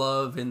 I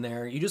love in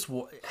there,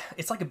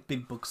 it's like a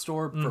big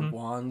bookstore for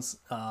wands.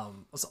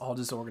 It's all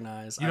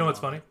disorganized. You know what's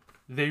funny?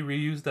 They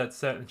reused that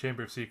set in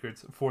Chamber of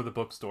Secrets for the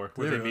bookstore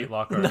where they meet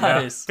Lockhart.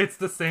 Nice. Yeah, it's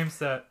the same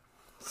set.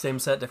 Same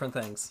set, different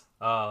things.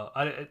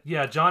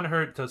 John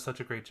Hurt does such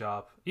a great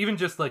job. Even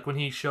just like when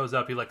he shows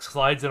up, he like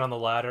slides in on the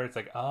ladder. It's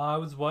like, I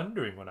was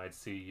wondering when I'd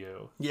see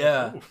you.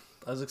 Yeah, Ooh.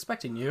 I was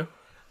expecting you.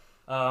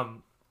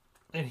 And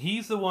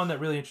he's the one that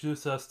really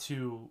introduced us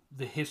to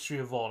the history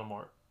of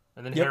Voldemort.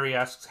 And then Harry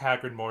asks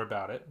Hagrid more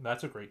about it. And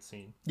that's a great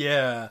scene.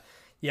 Yeah.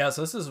 Yeah,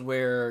 so this is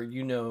where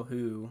you know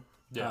who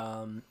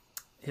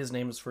his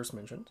name is first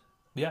mentioned.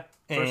 Yeah,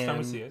 first time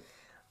we see it.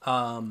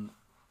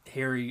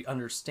 Harry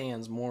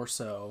understands more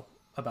so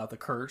about the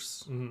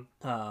curse.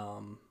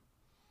 Mm-hmm.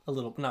 A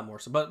little, not more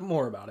so, but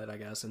more about it, I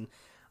guess, and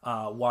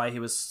why he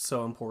was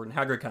so important.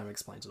 Hagrid kind of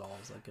explains it all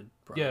as like a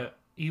brother. Yeah,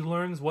 he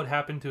learns what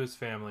happened to his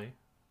family.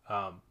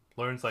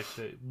 Learns like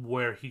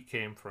where he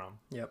came from.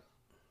 Yep.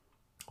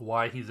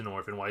 Why he's an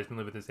orphan. Why he's been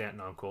living with his aunt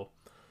and uncle.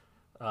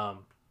 I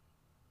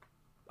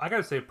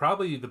gotta say,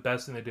 probably the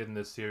best thing they did in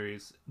this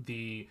series,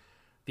 the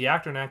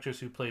actor and actress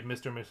who played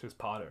Mr. and Mrs.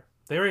 Potter.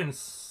 They're in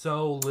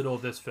so little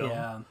of this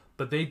film,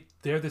 but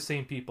they're the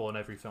same people in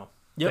every film.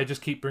 Yep. They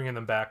just keep bringing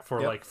them back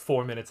for like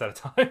 4 minutes at a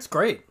time. It's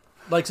great.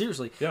 Like,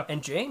 seriously. Yeah.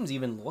 And James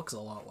even looks a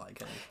lot like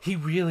him. He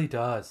really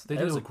does. They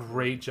do a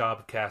great job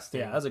of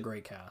casting. Yeah, that's a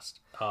great cast.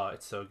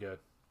 It's so good.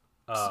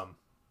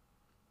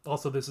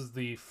 Also, this is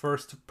the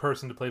first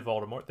person to play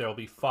Voldemort. There will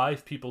be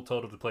 5 people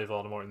total to play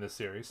Voldemort in this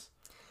series.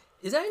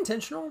 Is that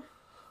intentional?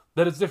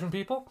 That it's different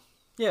people?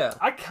 Yeah.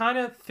 I kind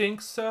of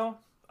think so.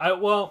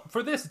 Well,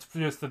 for this, it's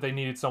just that they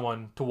needed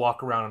someone to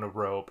walk around in a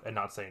robe and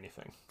not say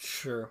anything.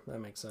 Sure, that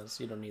makes sense.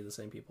 You don't need the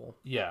same people.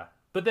 Yeah.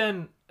 But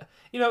then,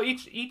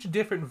 each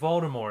different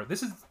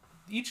Voldemort,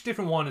 each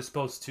different one is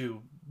supposed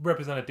to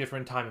represent a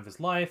different time of his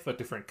life, a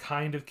different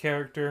kind of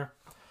character.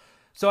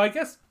 So I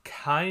guess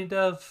kind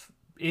of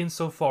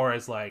insofar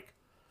as, like,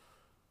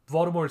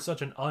 Voldemort is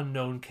such an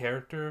unknown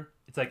character,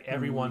 it's like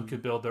everyone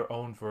could build their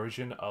own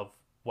version of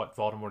what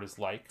Voldemort is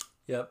like.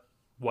 Yep.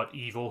 What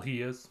evil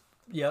he is.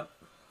 Yep.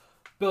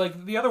 But,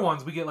 like, the other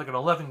ones, we get, like, an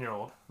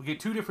 11-year-old. We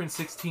get 2 different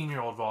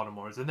 16-year-old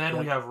Voldemorts. And then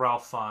we have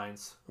Ralph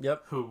Fiennes.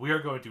 Yep. Who we are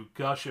going to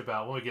gush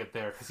about when we get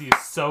there, because he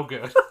is so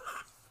good.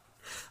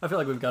 I feel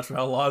like we've gushed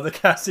about a lot of the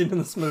casting in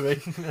this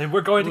movie. And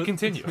we're going to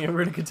continue. Yeah, we're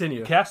going to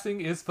continue.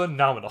 Casting is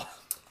phenomenal.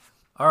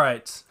 All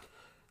right.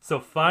 So,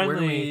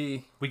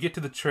 finally, we get to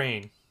the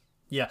train.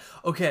 Yeah.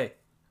 Okay.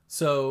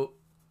 So,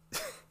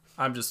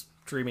 I'm just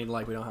dreaming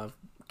like we don't have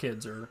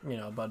kids or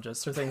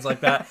budgets or things like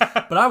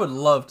that, but I would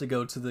love to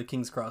go to the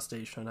King's Cross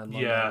station and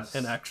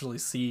and actually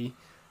see,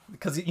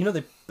 because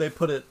they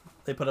put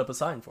up a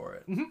sign for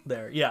it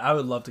there. Yeah, I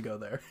would love to go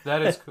there.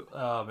 That is cool.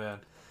 Oh man,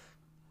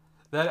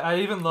 that I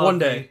even love one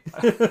day.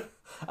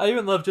 I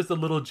even love just a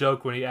little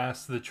joke when he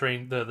asks the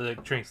train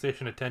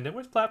station attendant,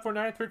 "Where's platform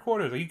 9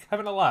 3/4? Are you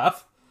having a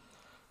laugh?"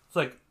 It's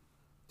like,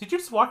 did you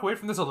just walk away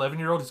from this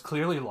 11-year-old who's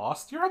clearly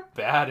lost? You're a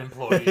bad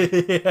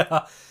employee.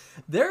 Yeah,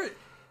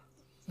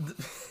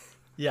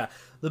 yeah,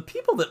 the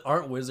people that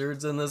aren't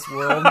wizards in this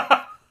world,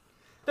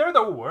 they're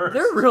the worst.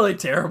 They're really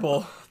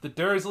terrible. The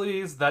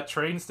Dursleys, that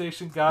train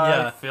station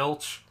guy,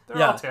 Filch,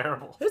 they're all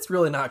terrible. It's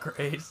really not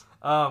great.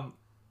 And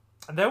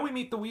then we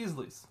meet the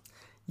Weasleys.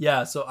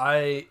 Yeah,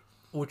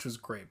 which was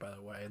great, by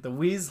the way. The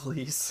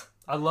Weasleys.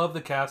 I love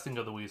the casting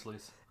of the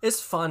Weasleys. It's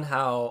fun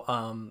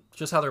how,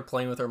 just how they're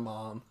playing with their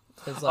mom.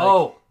 It's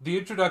like, the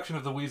introduction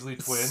of the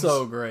Weasley twins.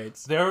 So great.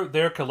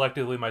 They're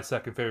collectively my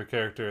second favorite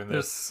character in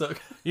this. So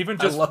even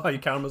just I love how you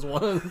count them as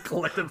one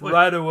collectively.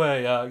 Right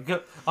away.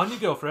 On you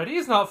go, Fred.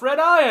 He's not Fred,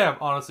 I am.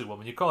 Honestly,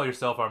 woman, you call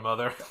yourself our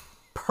mother.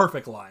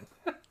 Perfect line.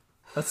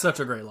 That's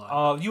such a great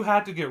line. You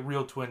had to get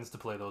real twins to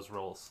play those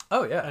roles.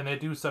 Oh, yeah. And they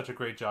do such a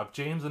great job.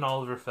 James and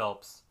Oliver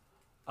Phelps,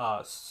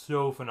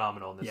 so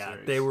phenomenal in this series.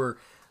 Yeah, they were...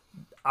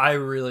 I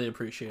really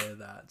appreciated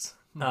that.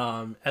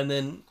 And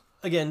then...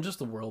 Again, just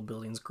the world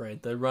building's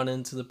great. They run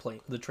into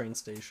the train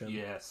station.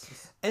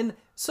 Yes. And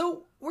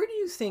so, where do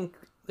you think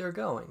they're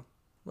going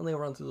when they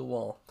run through the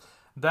wall?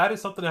 That is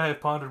something I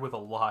have pondered with a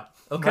lot.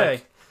 Okay.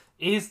 Like,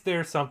 is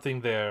there something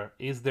there?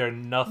 Is there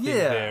nothing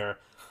there?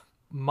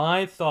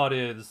 My thought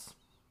is,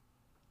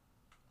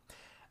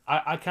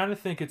 I kind of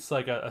think it's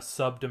like a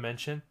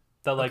sub-dimension.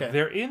 That, like,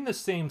 they're in the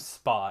same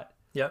spot.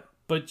 Yep.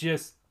 But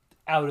just...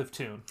 out of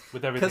tune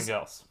with everything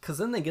else. Because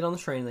then they get on the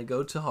train, they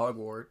go to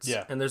Hogwarts.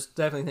 Yeah. And there's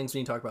definitely things we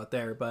need to talk about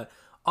there. But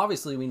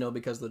obviously we know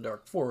because of the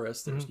Dark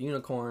Forest, there's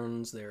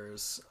unicorns,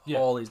 there's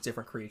all these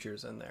different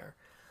creatures in there.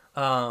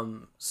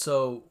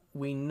 So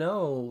we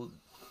know...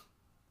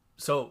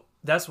 So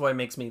that's why it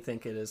makes me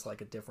think it is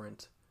like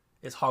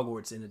is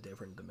Hogwarts in a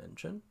different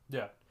dimension?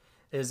 Yeah.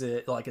 Is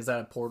it like, is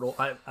that a portal?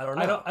 I don't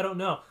know. I don't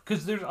know.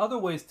 Because there's other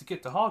ways to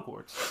get to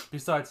Hogwarts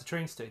besides the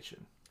train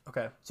station.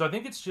 Okay. So I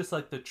think it's just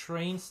like the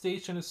train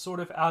station is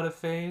sort of out of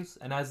phase,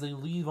 and as they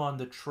leave on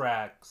the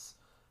tracks,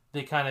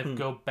 they kind of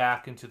go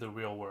back into the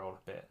real world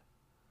a bit.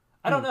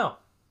 I don't know.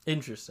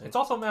 Interesting. It's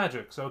also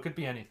magic, so it could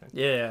be anything.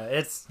 Yeah,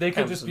 they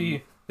could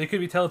be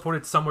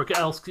teleported somewhere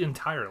else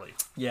entirely.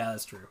 Yeah,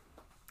 that's true.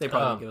 They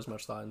probably didn't give as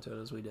much thought into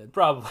it as we did.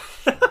 Probably.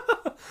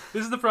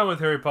 This is the problem with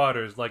Harry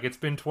Potter. Like, it's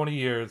been 20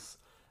 years,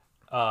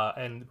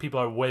 and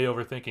people are way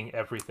overthinking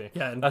everything.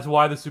 Yeah, and that's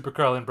why the Super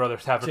Carlin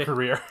brothers have a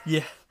career.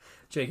 Yeah.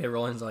 J.K.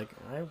 Rowling's like,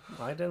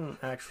 I didn't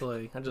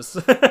actually. I just...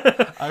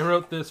 I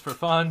wrote this for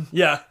fun.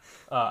 Yeah.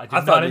 I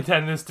did not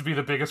intend this to be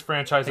the biggest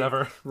franchise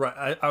ever.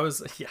 Right. I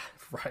was... Yeah,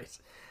 right.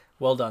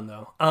 Well done,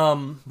 though.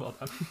 Well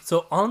done.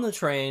 So, on the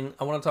train,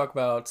 I want to talk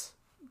about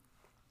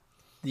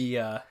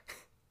the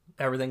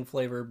everything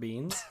flavored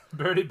beans.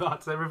 Bertie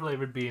Bott's ever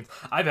flavored beans.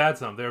 I've had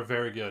some. They're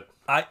very good.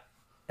 And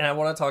I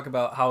want to talk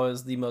about how it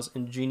was the most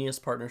ingenious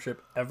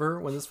partnership ever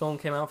when this film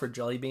came out for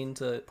Jelly Bean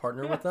to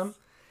partner with them.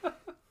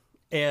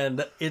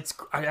 And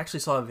I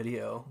actually saw a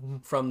video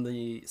from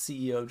the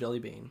CEO of Jelly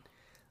Bean.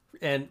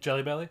 And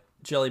Jelly Belly?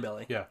 Jelly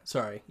Belly. Yeah.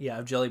 Sorry. Yeah,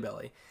 of Jelly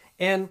Belly.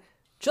 And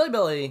Jelly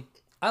Belly,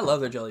 I love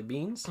their jelly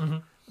beans.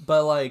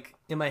 But, like,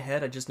 in my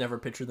head, I just never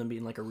pictured them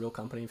being, like, a real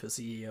company for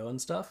CEO and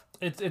stuff.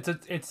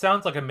 It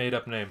sounds like a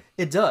made-up name.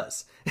 It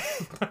does.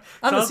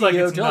 I'm the Sounds like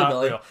CEO it's of Jelly not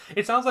Belly. real.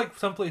 It sounds like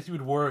someplace you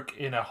would work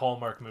in a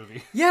Hallmark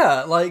movie.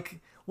 Yeah, like,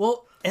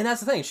 well, and that's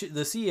the thing.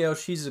 The CEO,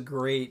 she's a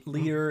great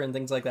leader and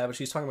things like that, but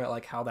she's talking about,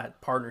 like, how that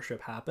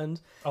partnership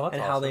happened Oh, that's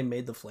and how awesome. they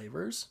made the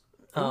flavors.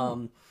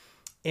 And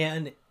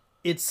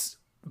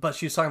but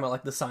she was talking about,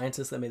 like, the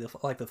scientists that made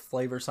the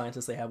flavor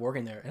scientists they have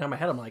working there. And in my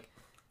head, I'm like,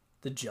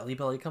 the Jelly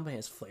Belly company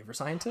has flavor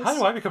scientists? How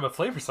do I become a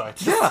flavor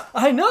scientist? Yeah,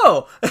 I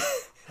know.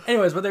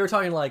 Anyways, but they were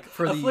talking, like,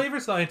 for A flavor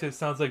scientist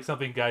sounds like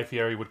something Guy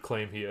Fieri would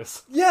claim he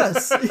is.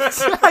 Yes,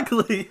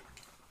 exactly.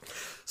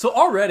 So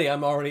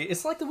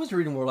it's like the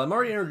Wizarding World. I'm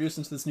already introduced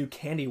into this new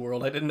candy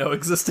world I didn't know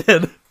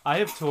existed. I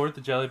have toured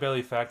the Jelly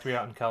Belly factory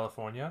out in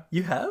California.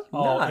 You have?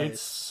 Oh, Nice.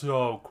 it's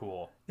so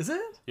cool. Is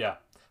it? Yeah.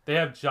 They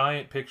have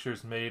giant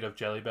pictures made of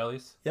Jelly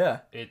Bellies. Yeah.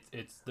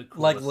 It's the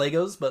coolest. Like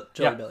Legos, but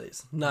Jelly Yeah.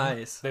 Bellies.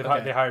 Nice. They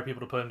Okay. hire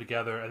people to put them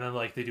together, and then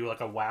like they do like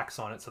a wax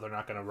on it so they're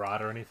not going to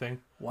rot or anything.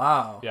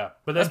 Wow. Yeah,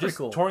 but then That's pretty just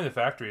cool. touring the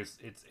factory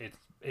it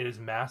is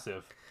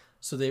massive.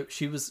 So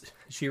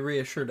she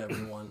reassured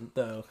everyone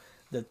though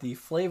that the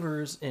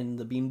flavors in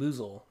the Bean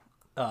Boozle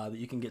that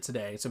you can get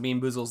today. So Bean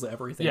Boozle's the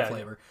everything Yeah,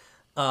 flavor.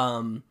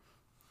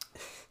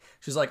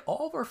 She's like,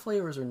 all of our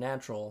flavors are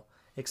natural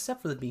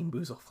except for the Bean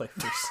Boozle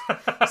flavors.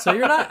 So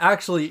you're not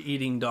actually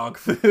eating dog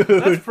food.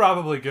 That's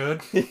probably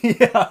good.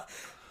 Yeah.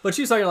 But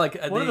she's talking like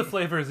One of the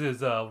flavors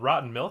is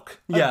rotten milk.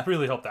 Yeah. I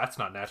really hope that's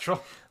not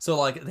natural. So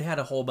like they had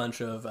a whole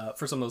bunch of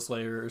for some of those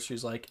flavors.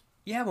 She's like,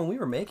 yeah, when we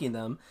were making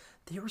them,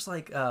 there was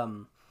like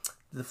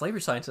the flavor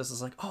scientist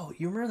is like, oh,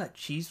 you remember that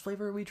cheese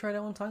flavor we tried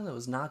out one time that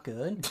was not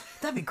good?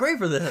 That'd be great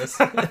for this.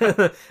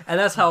 And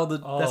that's how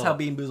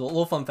Bean Boozle. A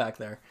little fun fact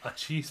there. A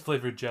cheese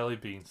flavored jelly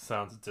bean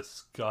sounds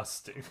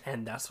disgusting.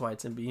 And that's why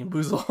it's in Bean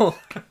Boozle.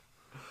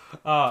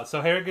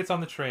 So Harry gets on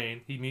the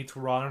train. He meets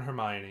Ron and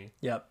Hermione.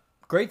 Yep.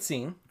 Great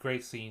scene.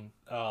 Great scene.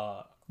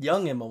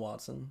 Young Emma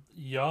Watson.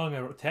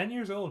 Young, 10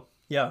 years old.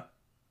 Yeah.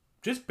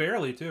 Just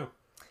barely, too.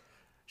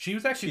 She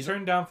was actually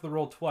turned down for the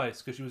role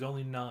twice because she was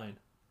only 9.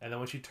 And then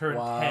when she turned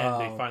 10,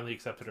 they finally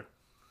accepted her.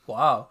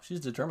 Wow. She's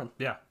determined.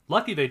 Yeah.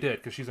 Lucky they did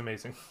because she's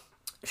amazing.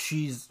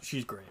 She's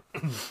great.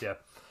 Yeah.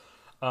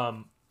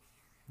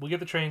 We get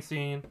the train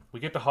scene.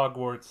 We get to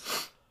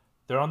Hogwarts.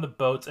 They're on the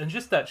boats. And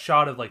just that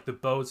shot of like the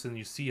boats and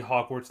you see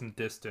Hogwarts in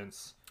the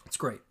distance. It's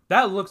great.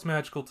 That looks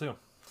magical, too.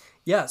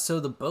 Yeah, so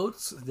the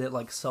boats that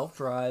like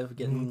self-drive,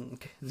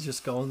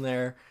 just going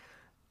there,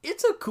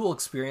 it's a cool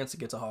experience to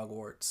get to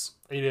Hogwarts.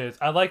 It is.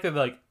 I like that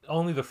like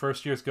only the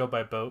first years go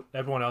by boat.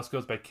 Everyone else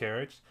goes by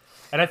carriage.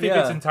 And I think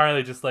it's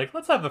entirely just like,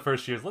 let's have the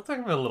first years. Let's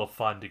have a little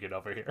fun to get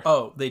over here.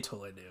 Oh, they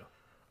totally do.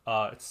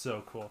 It's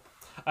so cool.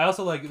 I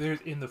also like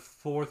there's in the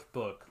 4th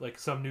book, like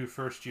some new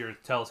first year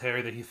tells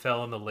Harry that he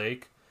fell in the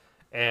lake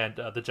and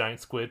the giant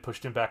squid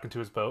pushed him back into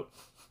his boat.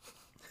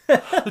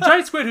 The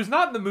giant squid, who's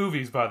not in the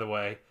movies, by the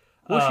way.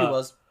 Wish he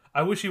was.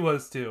 I wish he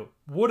was too.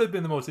 Would have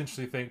been the most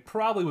interesting thing.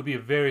 Probably would be a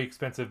very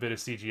expensive bit of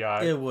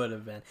CGI. It would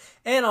have been.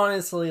 And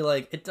honestly,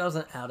 like, it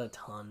doesn't add a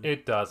ton.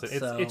 It doesn't.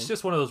 So- It's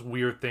just one of those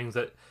weird things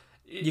that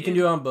You can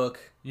do it on book.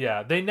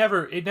 Yeah, it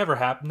never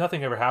happened.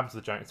 Nothing ever happens to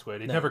the giant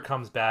squid. It never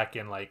comes back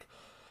in like,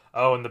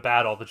 oh, in the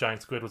battle, the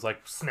giant squid was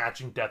like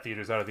snatching Death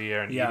Eaters out of the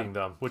air and eating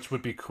them, which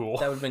would be cool.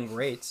 That would have been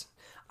great.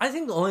 I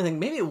think the only thing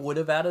maybe it would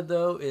have added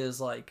though is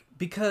like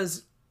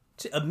because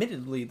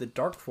admittedly the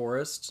Dark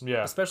Forest,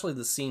 especially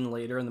the scene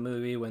later in the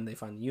movie when they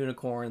find the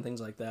unicorn and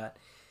things like that.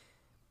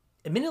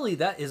 Admittedly,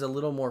 that is a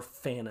little more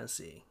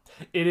fantasy.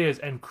 It is,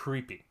 and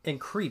creepy.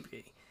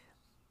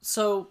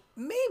 So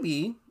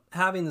maybe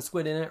having the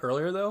squid in it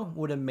earlier though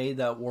would have made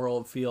that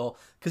world feel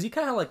because you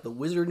kind of have like the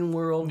wizarding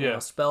world, you know,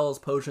 spells,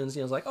 potions.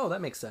 You know, it's like, oh,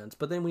 that makes sense.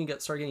 But then when you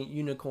start getting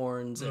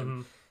unicorns,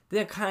 and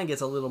then it kind of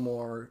gets a little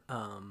more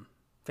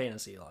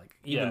fantasy, like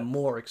even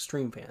more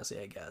extreme fantasy,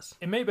 I guess.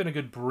 It may have been a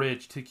good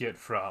bridge to get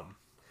from.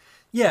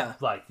 Yeah,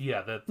 like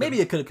maybe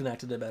it could have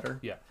connected it better.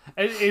 Yeah,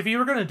 if you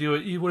were gonna do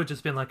it, you would have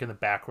just been like in the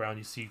background.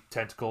 You see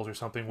tentacles or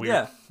something weird.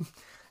 Yeah.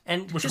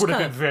 And which would have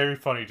been very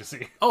funny to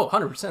see. Oh,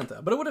 100%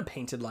 though. But it would have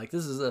painted like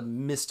this is a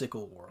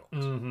mystical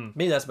world.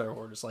 Maybe that's a better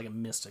word, just like a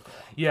mystical.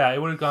 Yeah,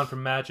 it would have gone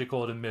from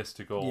magical to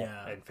mystical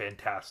and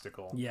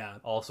fantastical. Yeah.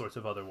 All sorts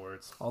of other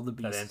words. All the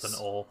beasts. That ends on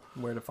ol.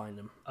 Where to find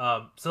them.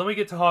 So then we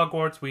get to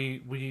Hogwarts.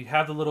 We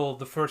have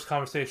the first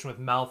conversation with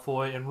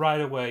Malfoy, and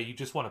right away you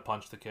just want to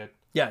punch the kid.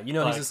 Yeah, you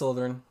know he's a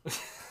Slytherin.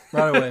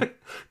 Right away.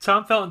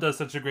 Tom Felton does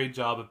such a great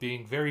job of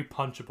being very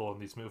punchable in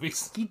these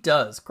movies. He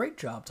does. Great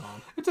job,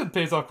 Tom. It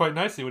pays off quite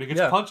nicely when he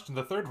gets punched in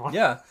the 3rd one.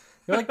 Yeah.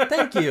 You're like,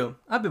 thank you.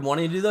 I've been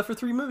wanting to do that for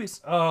 3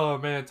 movies. Oh,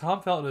 man.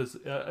 Tom Felton is...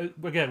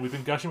 again, we've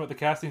been gushing about the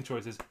casting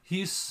choices.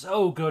 He's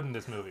so good in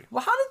this movie.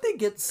 Well, how did they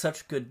get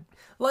such good...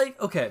 Like,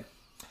 okay.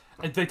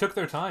 They took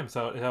their time,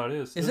 so how it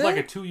is. Is It's like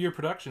a 2-year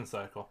production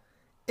cycle.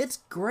 It's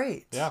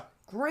great. Yeah.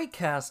 Great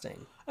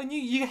casting. And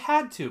you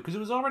had to, because it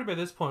was already by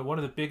this point one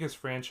of the biggest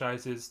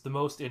franchises, the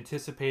most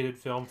anticipated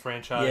film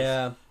franchise.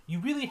 Yeah. You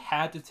really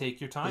had to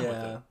take your time with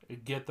Yeah. it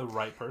and get the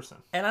right person.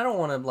 And I don't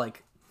want to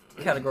like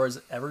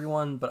categorize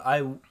everyone, but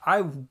I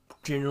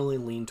generally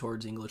lean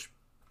towards English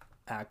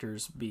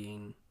actors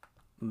being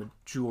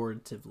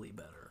majoritively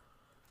better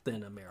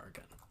than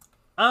American.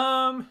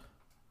 I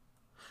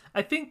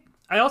think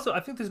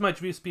this might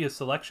just be a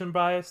selection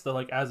bias that,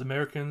 like, as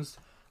Americans,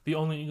 the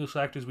only English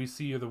actors we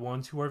see are the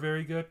ones who are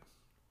very good.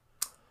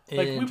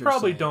 Like, we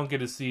probably don't get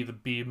to see the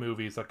B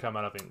movies that come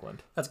out of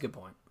England. That's a good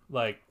point.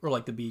 Like, Or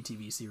like the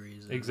BTV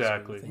series.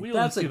 exactly. We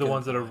only see the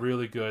ones that are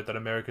really good that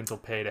Americans will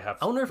pay to have.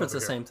 I wonder if it's over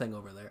the here. same thing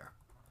over there.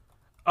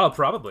 Oh,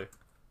 probably.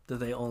 That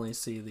they only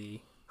see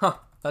the... Huh.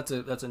 That's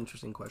an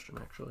interesting question,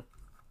 actually.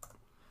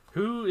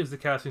 Who is the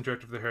casting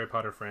director for the Harry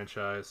Potter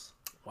franchise?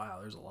 Wow,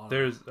 there's a lot.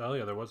 There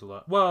was a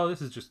lot. Well,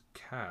 this is just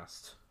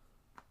cast.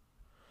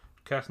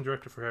 Casting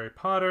director for Harry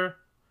Potter.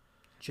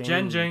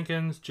 Jen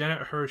Jenkins,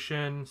 Janet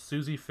Hershen,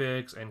 Susie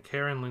Figgs, and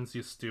Karen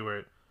Lindsay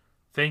Stewart.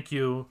 Thank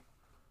you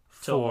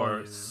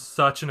for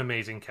such an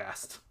amazing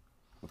cast.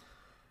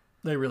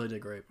 They really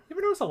did great. You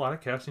ever notice a lot of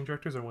casting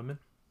directors are women?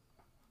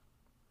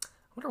 I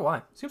wonder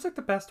why. Seems like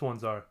the best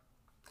ones are.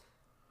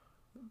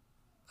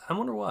 I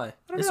wonder why.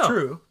 It's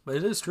true, but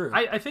it is true.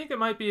 I think it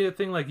might be a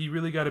thing like you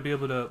really got to be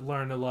able to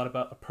learn a lot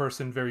about a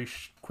person very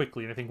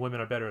quickly, and I think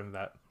women are better than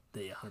that.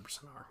 They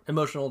 100% are.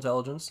 Emotional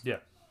intelligence? Yeah.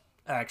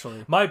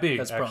 Actually. Might be,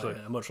 That's actually.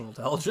 probably emotional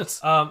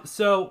intelligence.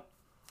 So...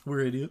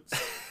 We're idiots.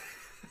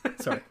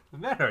 Sorry.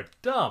 Men are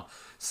dumb.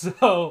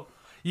 So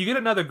you get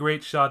another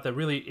great shot that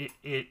really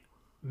it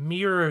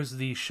mirrors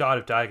the shot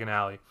of Diagon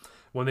Alley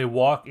when they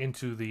walk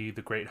into the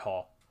Great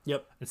Hall.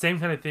 Yep. The same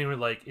kind of thing where,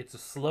 like, it's a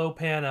slow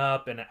pan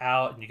up and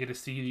out, and you get to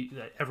see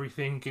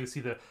everything. You get to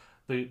see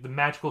the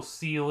magical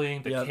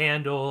ceiling, the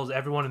candles,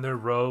 everyone in their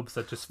robes.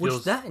 That just feels...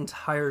 Which that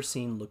entire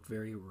scene looked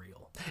very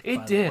real.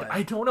 It did.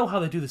 I don't know how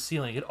they do the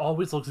ceiling. It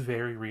always looks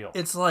very real.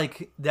 It's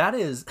like,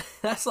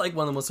 that's like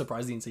one of the most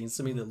surprising scenes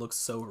to me that looks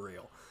so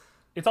real.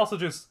 It's also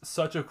just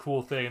such a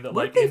cool thing that,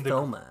 Where like, did they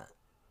film at?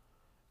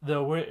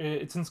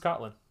 It's in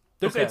Scotland.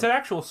 It's an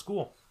actual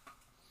school.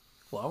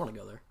 Well, I want to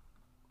go there.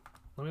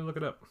 Let me look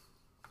it up.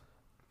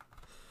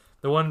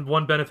 The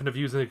one benefit of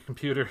using a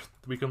computer,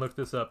 we can look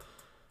this up.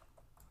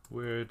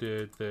 Where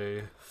did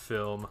they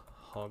film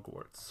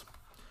Hogwarts?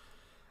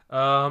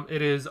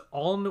 It is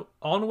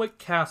Alnwick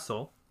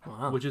Castle,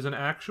 which is an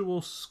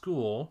actual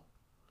school.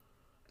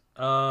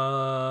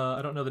 I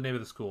don't know the name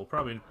of the school.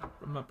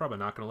 I'm probably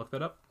not going to look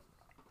that up.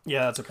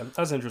 Yeah, that's okay.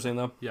 That's interesting,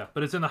 though. Yeah,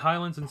 but it's in the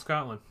Highlands in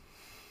Scotland.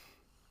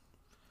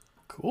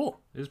 Cool.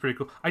 It is pretty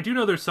cool. I do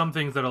know there's some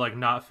things that are, like,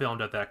 not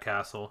filmed at that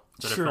castle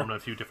that are Sure. filmed in a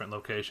few different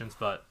locations,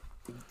 but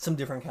Some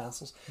different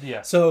castles.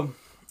 yeah. So,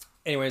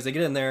 anyways, they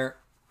get in there,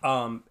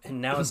 and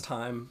now it's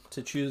time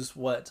to choose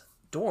what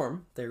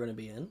dorm they're going to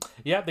be in.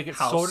 Yeah, they get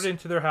House. sorted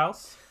into their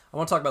house. I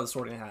want to talk about the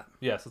sorting hat.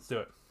 Yes, let's do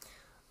it.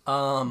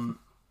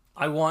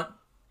 I want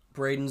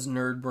Braden's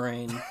nerd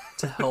brain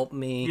to help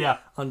me Yeah.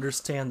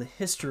 understand the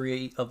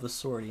history of the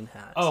sorting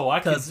hat. Oh, I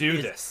can 'Cause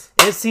do this.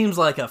 It seems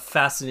like a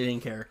fascinating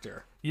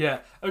character. Yeah.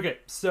 Okay.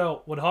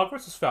 So when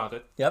Hogwarts was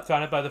founded,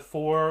 founded by the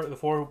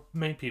four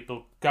main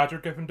people: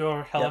 Godric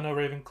Gryffindor, Helena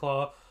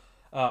Ravenclaw,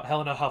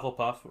 Helena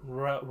Hufflepuff,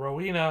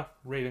 Rowena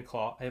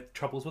Ravenclaw. I have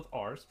troubles with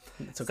R's.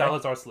 It's okay.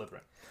 Salazar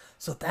Slytherin.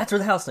 So that's where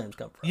the house names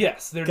come from.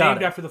 Yes, they're Got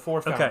named it. after the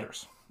four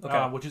founders.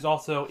 Okay. Which is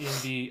also in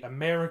the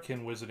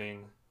American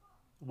Wizarding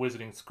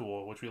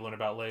School, which we learn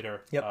about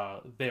later.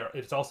 Yep.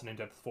 It's also named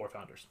after the four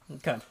founders.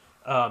 Okay.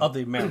 Of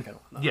the American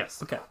one. though.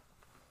 Yes. Okay.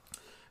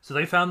 So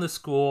they found this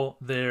school.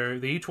 They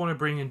each want to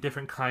bring in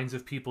different kinds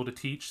of people to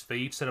teach. They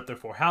each set up their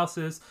four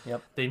houses.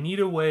 Yep. They need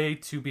a way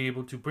to be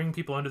able to bring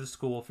people into the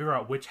school, figure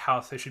out which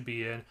house they should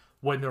be in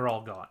when they're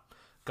all gone.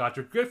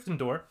 Godric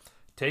Gryffindor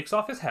takes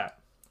off his hat,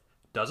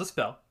 does a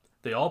spell.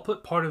 They all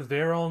put part of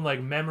their own,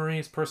 like,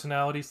 memories,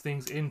 personalities,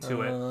 things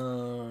into it,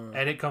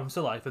 and it comes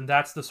to life. And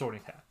that's the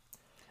sorting hat.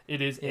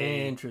 It is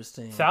a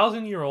Interesting.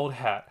 1,000-year-old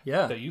hat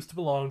Yeah. that used to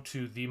belong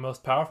to the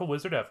most powerful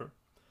wizard ever,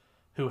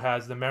 who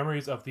has the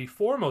memories of the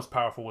four most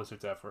powerful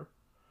wizards ever,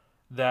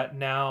 that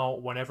now,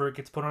 whenever it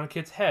gets put on a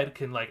kid's head,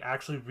 can, like,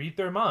 actually read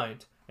their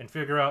mind and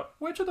figure out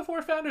which of the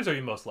four founders are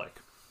you most like.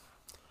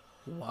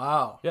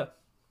 Wow. Yeah.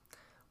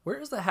 Where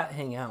does the hat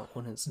hang out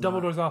when it's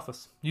Dumbledore's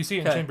office. You see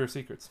it in Okay. Chamber of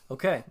Secrets.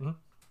 Okay.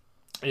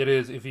 It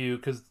is,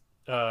 because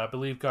I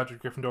believe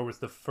Godric Gryffindor was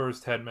the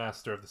first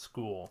headmaster of the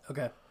school,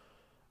 Okay.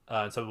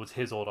 and so it was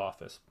his old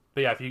office.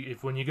 But yeah,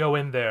 if when you go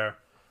in there,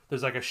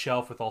 there's, like, a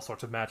shelf with all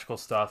sorts of magical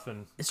stuff,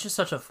 and It's just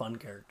such a fun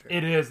character.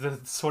 it is the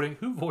sorting.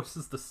 Who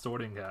voices the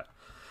sorting hat?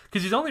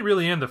 Because he's only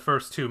really in the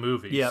first two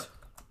movies. Yep.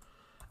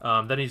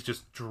 Then he's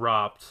just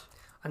dropped.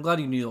 I'm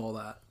glad you knew all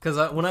that.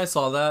 Because when I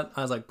saw that,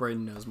 I was like,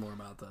 Braden knows more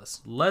about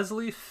this.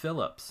 Leslie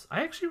Phillips.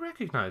 I actually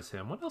recognize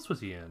him. What else was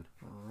he in?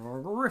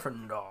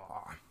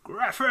 Gryffindor.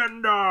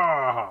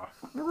 Gryffindor.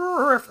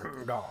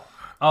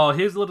 Oh,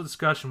 here's a little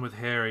discussion with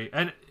Harry.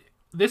 And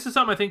this is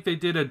something I think they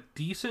did a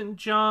decent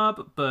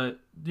job, but,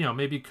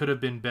 maybe could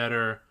have been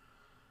better.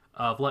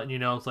 of letting you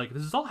know it's like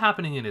this is all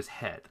happening in his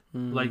head.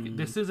 Like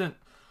this isn't.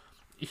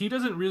 He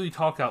doesn't really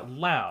talk out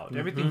loud.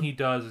 Everything he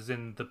does is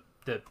in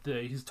the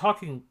he's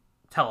talking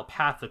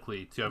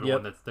telepathically to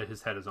everyone that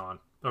his head is on,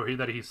 or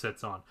that he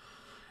sits on.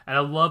 And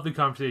I love the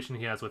conversation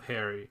he has with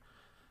Harry.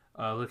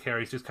 Look,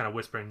 Harry's just kind of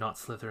whispering, "Not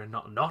Slytherin,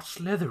 not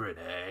Slytherin,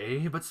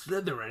 eh? But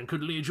Slytherin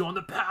could lead you on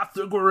the path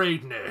to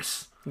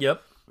greatness."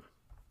 Yep.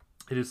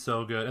 It is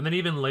so good. And then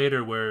even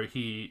later, where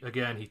he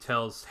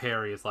tells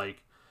Harry, is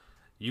like,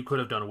 "You could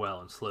have done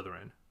well in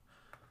Slytherin,"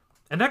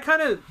 and that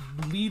kind of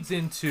leads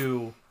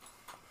into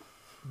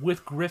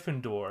with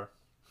Gryffindor.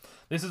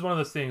 This is one of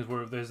those things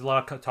where there's a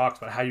lot of talks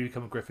about how you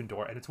become a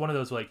Gryffindor, and it's one of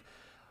those like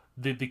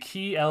the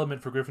key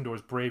element for Gryffindor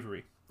is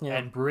bravery. Yeah.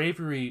 And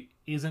bravery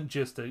isn't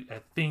just a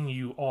thing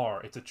you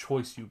are, it's a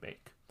choice you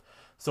make.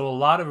 So a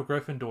lot of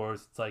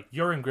Gryffindors, it's like,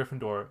 you're in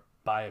Gryffindor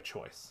by a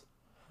choice.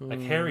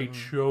 Like, Harry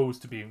chose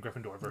to be in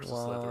Gryffindor versus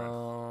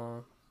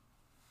Slytherin.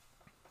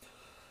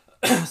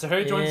 So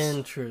Harry joins...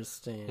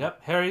 Interesting.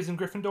 Yep, Harry's in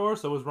Gryffindor,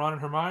 so is Ron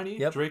and Hermione.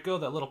 Yep. Draco,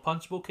 that little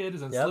punchable kid,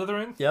 is in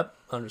Slytherin. Yep,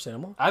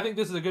 understandable. I think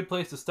this is a good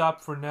place to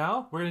stop for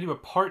now. We're going to do a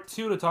part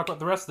 2 to talk about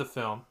the rest of the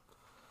film.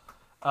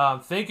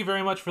 Thank you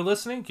very much for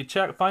listening. You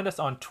can find us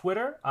on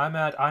Twitter.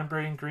 I'm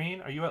Braden Green.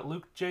 Are you at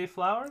Luke J.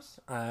 Flowers?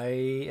 I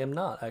am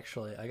not,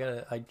 actually.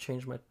 I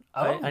changed my...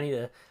 Oh.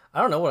 I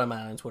don't know what I'm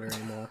at on Twitter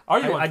anymore. Are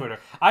you on Twitter?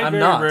 I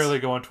very rarely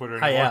go on Twitter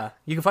anymore. Yeah.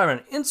 You can find me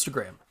on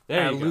Instagram. There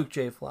at you go. Luke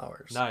J.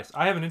 Flowers. Nice.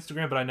 I have an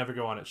Instagram, but I never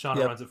go on it.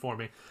 Shauna runs it for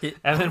me.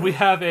 And then we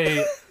have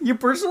a... Your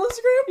personal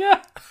Instagram?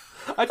 Yeah.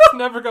 I just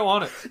never go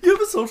on it. You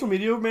have a social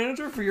media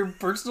manager for your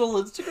personal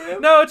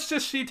Instagram? No, it's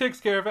just she takes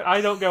care of it.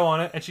 I don't go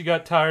on it, and she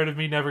got tired of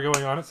me never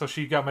going on it, so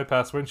she got my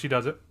password and she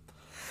does it.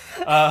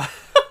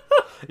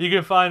 You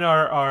can find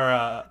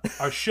our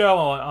show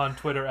on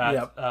Twitter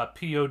at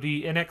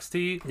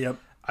PODNXT. Yep.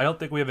 I don't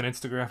think we have an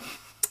Instagram.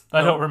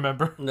 I don't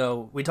remember.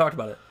 No, we talked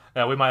about it.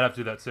 Yeah, we might have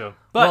to do that too.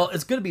 But well,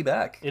 it's good to be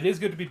back. It is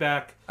good to be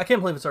back. I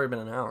can't believe it's already been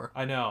an hour.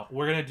 I know.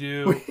 We're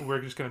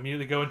just gonna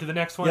immediately go into the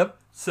next one. Yep.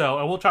 So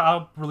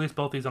I'll release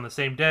both these on the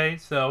same day.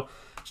 So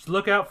just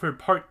look out for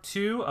part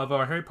 2 of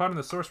our Harry Potter and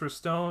the Sorcerer's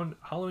Stone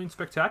Halloween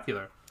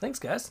Spectacular. Thanks,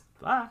 guys.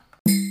 Bye.